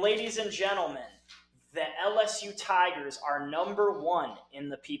 55. And ladies and gentlemen, the LSU Tigers are number 1 in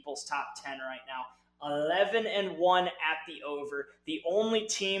the people's top 10 right now. 11-1 at the over. The only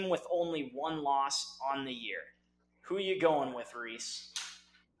team with only one loss on the year. Who you going with, Reese?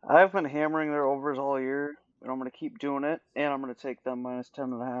 I've been hammering their overs all year, and I'm going to keep doing it, and I'm going to take them minus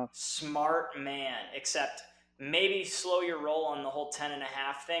 10.5. Smart man, except maybe slow your roll on the whole 10.5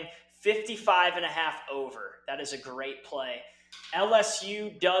 thing. 55.5 over. That is a great play.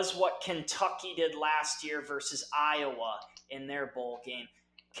 LSU does what Kentucky did last year versus Iowa in their bowl game.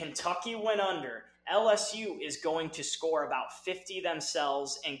 Kentucky went under. LSU is going to score about 50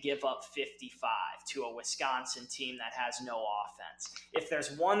 themselves and give up 55 to a Wisconsin team that has no offense. If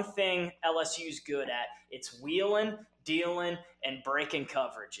there's one thing LSU's good at, it's wheeling, dealing, and breaking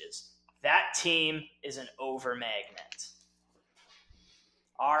coverages. That team is an over magnet.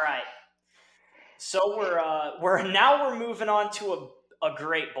 All right. So we're moving on to a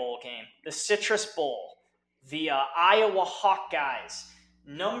great bowl game, the Citrus Bowl. The Iowa Hawkeyes,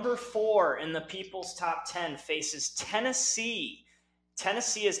 number 4 in the People's Top 10, faces Tennessee.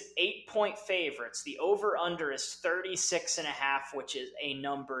 Tennessee is 8-point favorites. The over-under is 36.5, which is a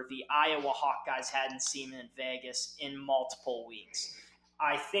number the Iowa Hawkeyes hadn't seen in Vegas in multiple weeks.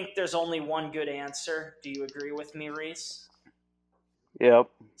 I think there's only one good answer. Do you agree with me, Reese? Yep.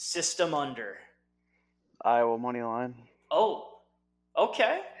 System under. Iowa money line. Oh,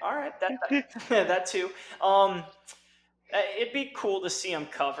 okay. All right. That too. It'd be cool to see them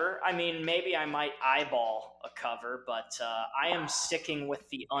cover. I mean, maybe I might eyeball a cover, but I am sticking with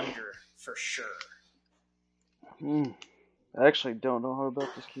the under for sure. I actually don't know how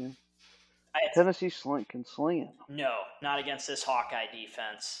about this game. Tennessee can sling it. No, not against this Hawkeye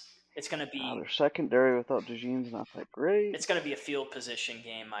defense. It's going to be... their secondary without DeJean's not that great. It's going to be a field position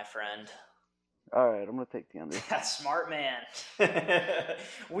game, my friend. All right, I'm going to take the under. That's smart, man.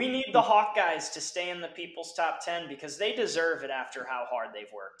 We need the Hawkeyes to stay in the People's Top 10 because they deserve it after how hard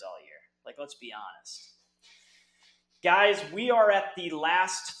they've worked all year. Like, let's be honest. Guys, we are at the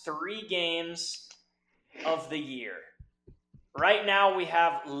last 3 games of the year. Right now we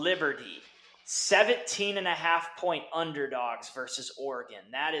have Liberty, 17.5-point underdogs versus Oregon.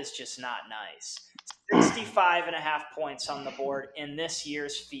 That is just not nice. 65.5 points on the board in this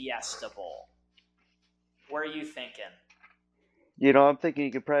year's Fiesta Bowl. Where are you thinking? I'm thinking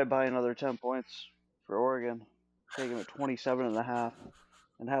you could probably buy another 10 points for Oregon. Take them at 27.5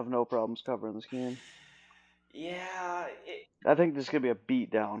 and have no problems covering this game. Yeah. I think this could be a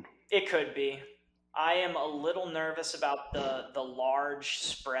beatdown. It could be. I am a little nervous about the large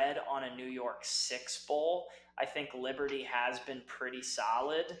spread on a New York 6 Bowl. I think Liberty has been pretty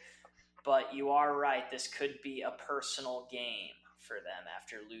solid, but you are right. This could be a personal game for them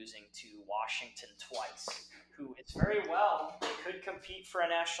after losing to Washington twice, who is very well. They could compete for a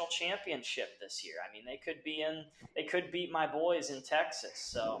national championship this year. I mean, they could beat my boys in Texas.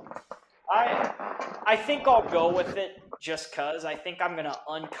 So I think I'll go with it just because I think I'm going to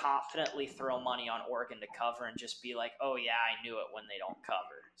unconfidently throw money on Oregon to cover and just be like, oh, yeah, I knew it when they don't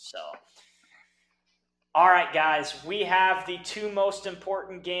cover. So, all right, guys, we have the 2 most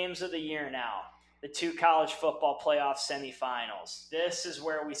important games of the year now, the 2 college football playoff semifinals. This is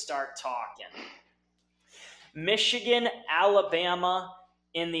where we start talking. Michigan, Alabama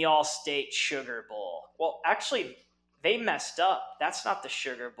in the All-State Sugar Bowl. Well, actually, they messed up. That's not the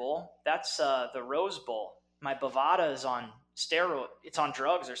Sugar Bowl. That's the Rose Bowl. My Bovada is on steroid. It's on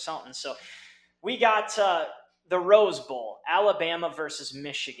drugs or something. So we got the Rose Bowl, Alabama versus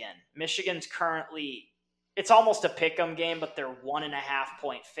Michigan. Michigan's currently, it's almost a pick'em game, but they're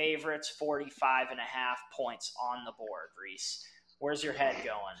 1.5-point favorites, 45.5 points on the board, Reese. Where's your head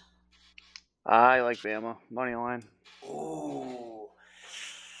going? I like Bama. Money line. Ooh.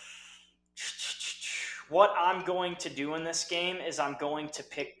 What I'm going to do in this game is I'm going to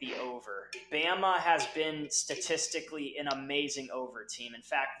pick the over. Bama has been statistically an amazing over team. In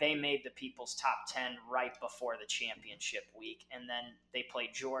fact, they made the People's Top 10 right before the championship week, and then they played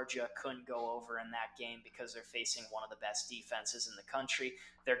Georgia, couldn't go over in that game because they're facing one of the best defenses in the country.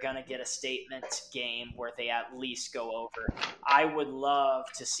 They're going to get a statement game where they at least go over. I would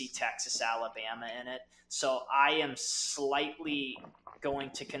love to see Texas, Alabama in it, so I am slightly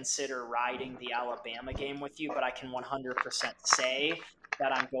going to consider riding the Alabama game with you, but I can 100% say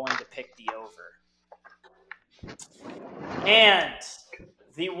that I'm going to pick the over. And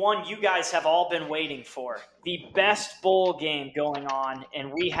the one you guys have all been waiting for, the best bowl game going on,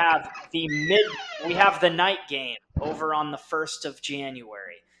 and we have the night game over on the 1st of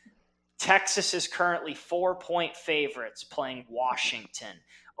January. Texas is currently 4-point favorites playing Washington.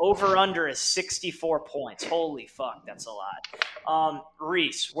 Over-under is 64 points. Holy fuck, that's a lot.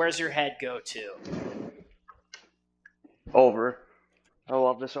 Reese, where's your head go to? Over. I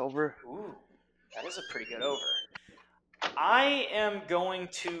love this over. Ooh, that is a pretty good over. I am going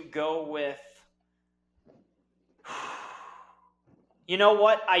to go with... You know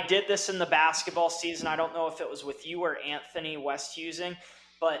what? I did this in the basketball season. I don't know if it was with you or Anthony Westhusing,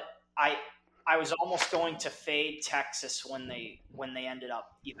 but I was almost going to fade Texas when they ended up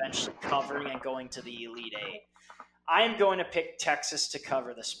eventually covering and going to the Elite Eight. I am going to pick Texas to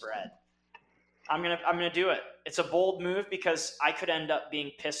cover the spread. I'm gonna do it. It's a bold move because I could end up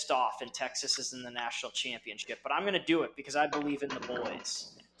being pissed off and Texas is in the national championship, but I'm gonna do it because I believe in the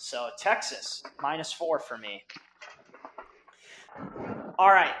boys. So Texas -4 for me. All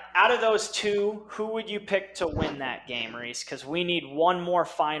right, out of those two, who would you pick to win that game, Reese? Because we need one more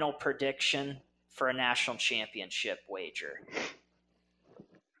final prediction for a national championship wager.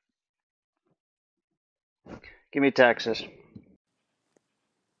 Give me Texas.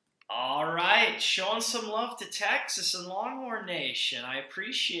 All right, showing some love to Texas and Longhorn Nation. I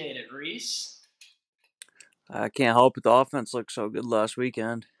appreciate it, Reese. I can't help it. The offense looked so good last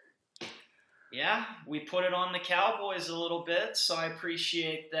weekend. Yeah, we put it on the Cowboys a little bit, so I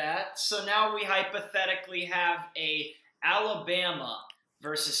appreciate that. So now we hypothetically have a Alabama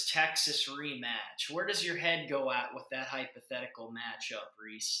versus Texas rematch. Where does your head go at with that hypothetical matchup,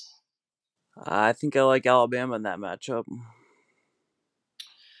 Reese? I think I like Alabama in that matchup.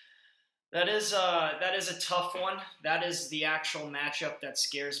 That is a tough one. That is the actual matchup that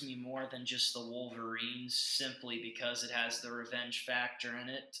scares me more than just the Wolverines, simply because it has the revenge factor in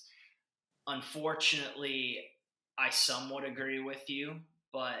it. Unfortunately, I somewhat agree with you,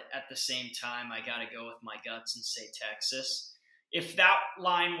 but at the same time, I got to go with my guts and say Texas. If that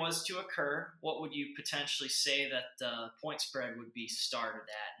line was to occur, what would you potentially say that the point spread would be started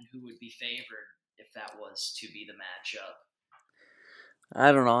at, and who would be favored if that was to be the matchup?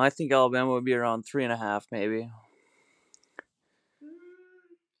 I don't know. I think Alabama would be around 3.5, maybe.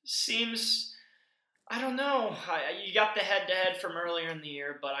 Seems, I don't know. You got the head-to-head from earlier in the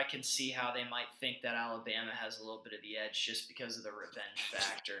year, but I can see how they might think that Alabama has a little bit of the edge just because of the revenge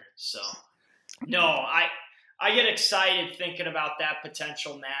factor. So, no, I get excited thinking about that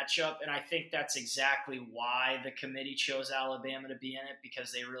potential matchup, and I think that's exactly why the committee chose Alabama to be in it,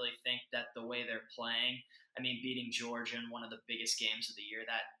 because they really think that the way they're playing, I mean, beating Georgia in one of the biggest games of the year,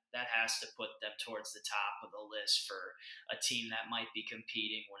 that has to put them towards the top of the list for a team that might be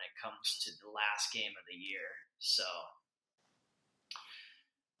competing when it comes to the last game of the year. So,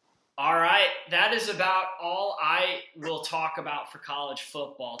 all right, that is about all I will talk about for college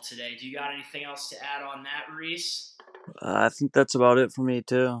football today. Do you got anything else to add on that, Reese? I think that's about it for me,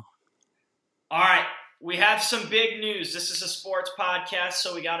 too. All right, we have some big news. This is a sports podcast,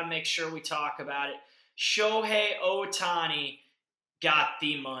 so we got to make sure we talk about it. Shohei Ohtani got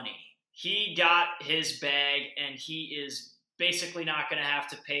the money. He got his bag, and he is basically not going to have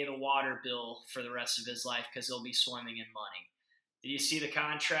to pay the water bill for the rest of his life because he'll be swimming in money. Did you see the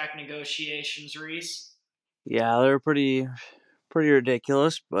contract negotiations, Reese? Yeah, they're pretty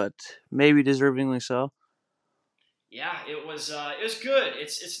ridiculous, but maybe deservingly so. Yeah, it was good.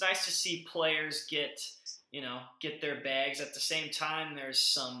 It's nice to see players get their bags. At the same time, there's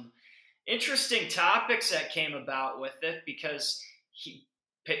some interesting topics that came about with it because he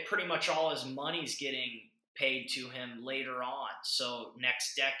pretty much all his money's getting paid to him later on. So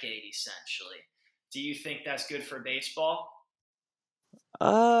next decade, essentially. Do you think that's good for baseball?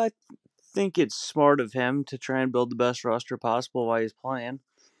 I think it's smart of him to try and build the best roster possible while he's playing.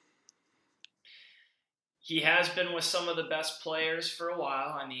 He has been with some of the best players for a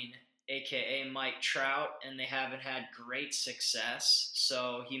while. I mean, AKA Mike Trout, and they haven't had great success.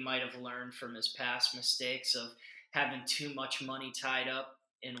 So he might have learned from his past mistakes of having too much money tied up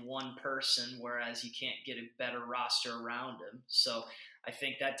in one person, whereas you can't get a better roster around him. So I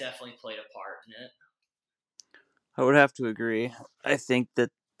think that definitely played a part in it. I would have to agree. I think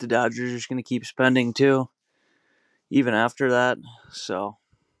that the Dodgers are just going to keep spending, too, even after that. So,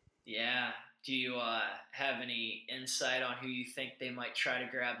 Yeah. Do you have any insight on who you think they might try to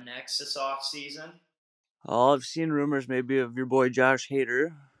grab next this offseason? I've seen rumors maybe of your boy Josh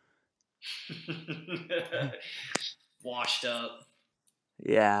Hader. Washed up.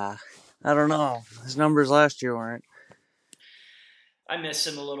 Yeah, I don't know. His numbers last year weren't. I miss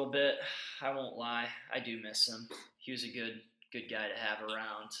him a little bit. I won't lie. I do miss him. He was a good guy to have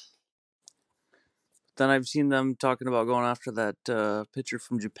around. Then I've seen them talking about going after that pitcher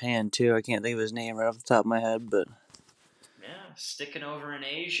from Japan too. I can't think of his name right off the top of my head, but Yeah, sticking over in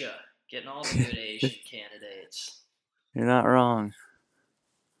Asia, getting all the good Asian candidates. you're not wrong.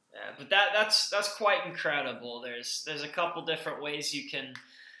 Yeah, but that's quite incredible. There's a couple different ways you can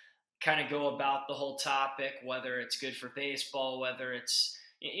kind of go about the whole topic, whether it's good for baseball, whether it's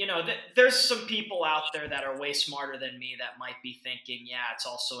there's some people out there that are way smarter than me that might be thinking, yeah, it's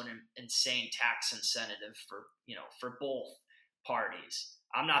also an insane tax incentive for both parties.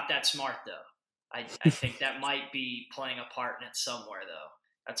 I'm not that smart though. I think that might be playing a part in it somewhere though.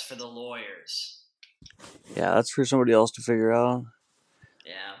 That's for the lawyers. Yeah, that's for somebody else to figure out.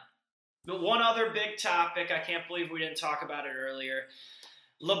 Yeah. But one other big topic, I can't believe we didn't talk about it earlier.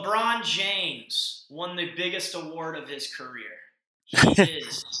 LeBron James won the biggest award of his career. He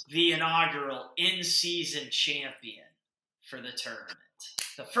is the inaugural in-season champion for the tournament.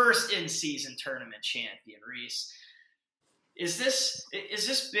 The first in-season tournament champion, Reese. Is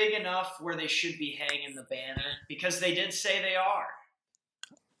this big enough where they should be hanging the banner? Because they did say they are.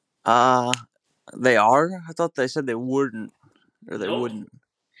 They are? I thought they said they wouldn't. Or they Nope. wouldn't.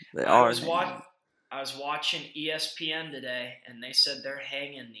 They I are. was watching ESPN today, and they said they're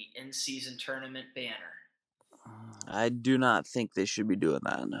hanging the in-season tournament banner. I do not think they should be doing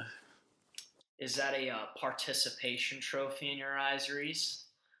that. Is that a participation trophy in your eyes, Reese?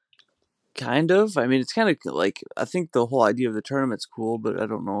 Kind of. I mean, it's kind of like, I think the whole idea of the tournament's cool, but I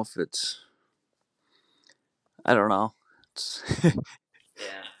don't know if it's. I don't know.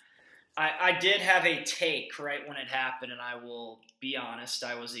 Yeah. I did have a take right when it happened, and I will be honest,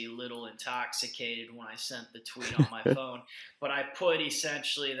 I was a little intoxicated when I sent the tweet on my phone. But I put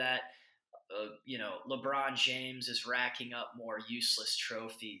essentially that, LeBron James is racking up more useless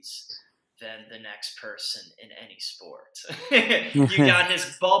trophies than the next person in any sport. You got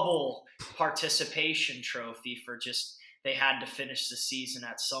his bubble participation trophy for just they had to finish the season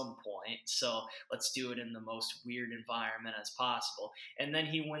at some point, so let's do it in the most weird environment as possible. And then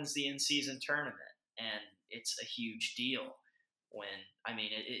he wins the in-season tournament, and it's a huge deal.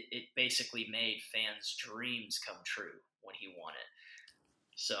 It basically made fans' dreams come true when he won it.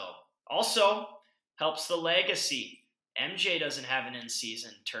 So also helps the legacy. MJ doesn't have an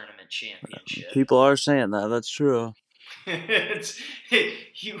in-season tournament championship. People are saying that. That's true. Who's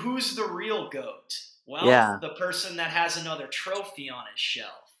the real GOAT? Well, yeah. The person that has another trophy on his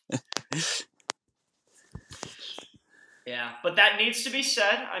shelf. Yeah, but that needs to be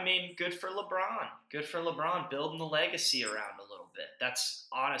said. I mean, good for LeBron. Good for LeBron building the legacy around a little bit. That's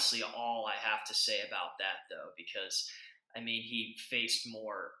honestly all I have to say about that, though, because, he faced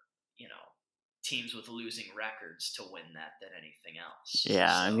more, teams with losing records to win that than anything else.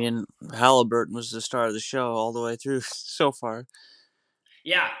 Yeah, so. Halliburton was the star of the show all the way through so far.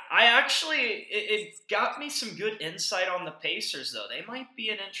 Yeah, it got me some good insight on the Pacers, though. They might be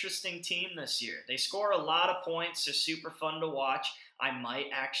an interesting team this year. They score a lot of points. They're super fun to watch. I might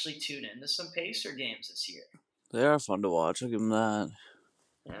actually tune into some Pacer games this year. They are fun to watch. I'll give them that.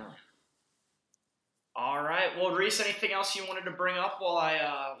 Yeah. All right. Well, Reese, anything else you wanted to bring up while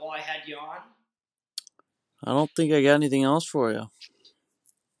I had you on? I don't think I got anything else for you.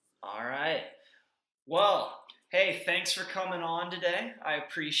 All right. Well, hey, thanks for coming on today. I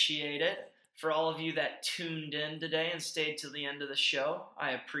appreciate it. For all of you that tuned in today and stayed to the end of the show,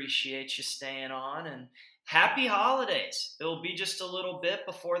 I appreciate you staying on. And happy holidays. It'll be just a little bit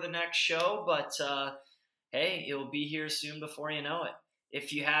before the next show, but hey, it'll be here soon before you know it.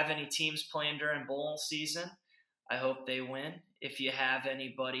 If you have any teams playing during bowl season, I hope they win. If you have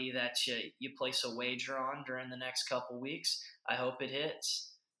anybody that you place a wager on during the next couple weeks, I hope it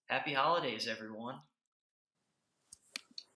hits. Happy holidays, everyone.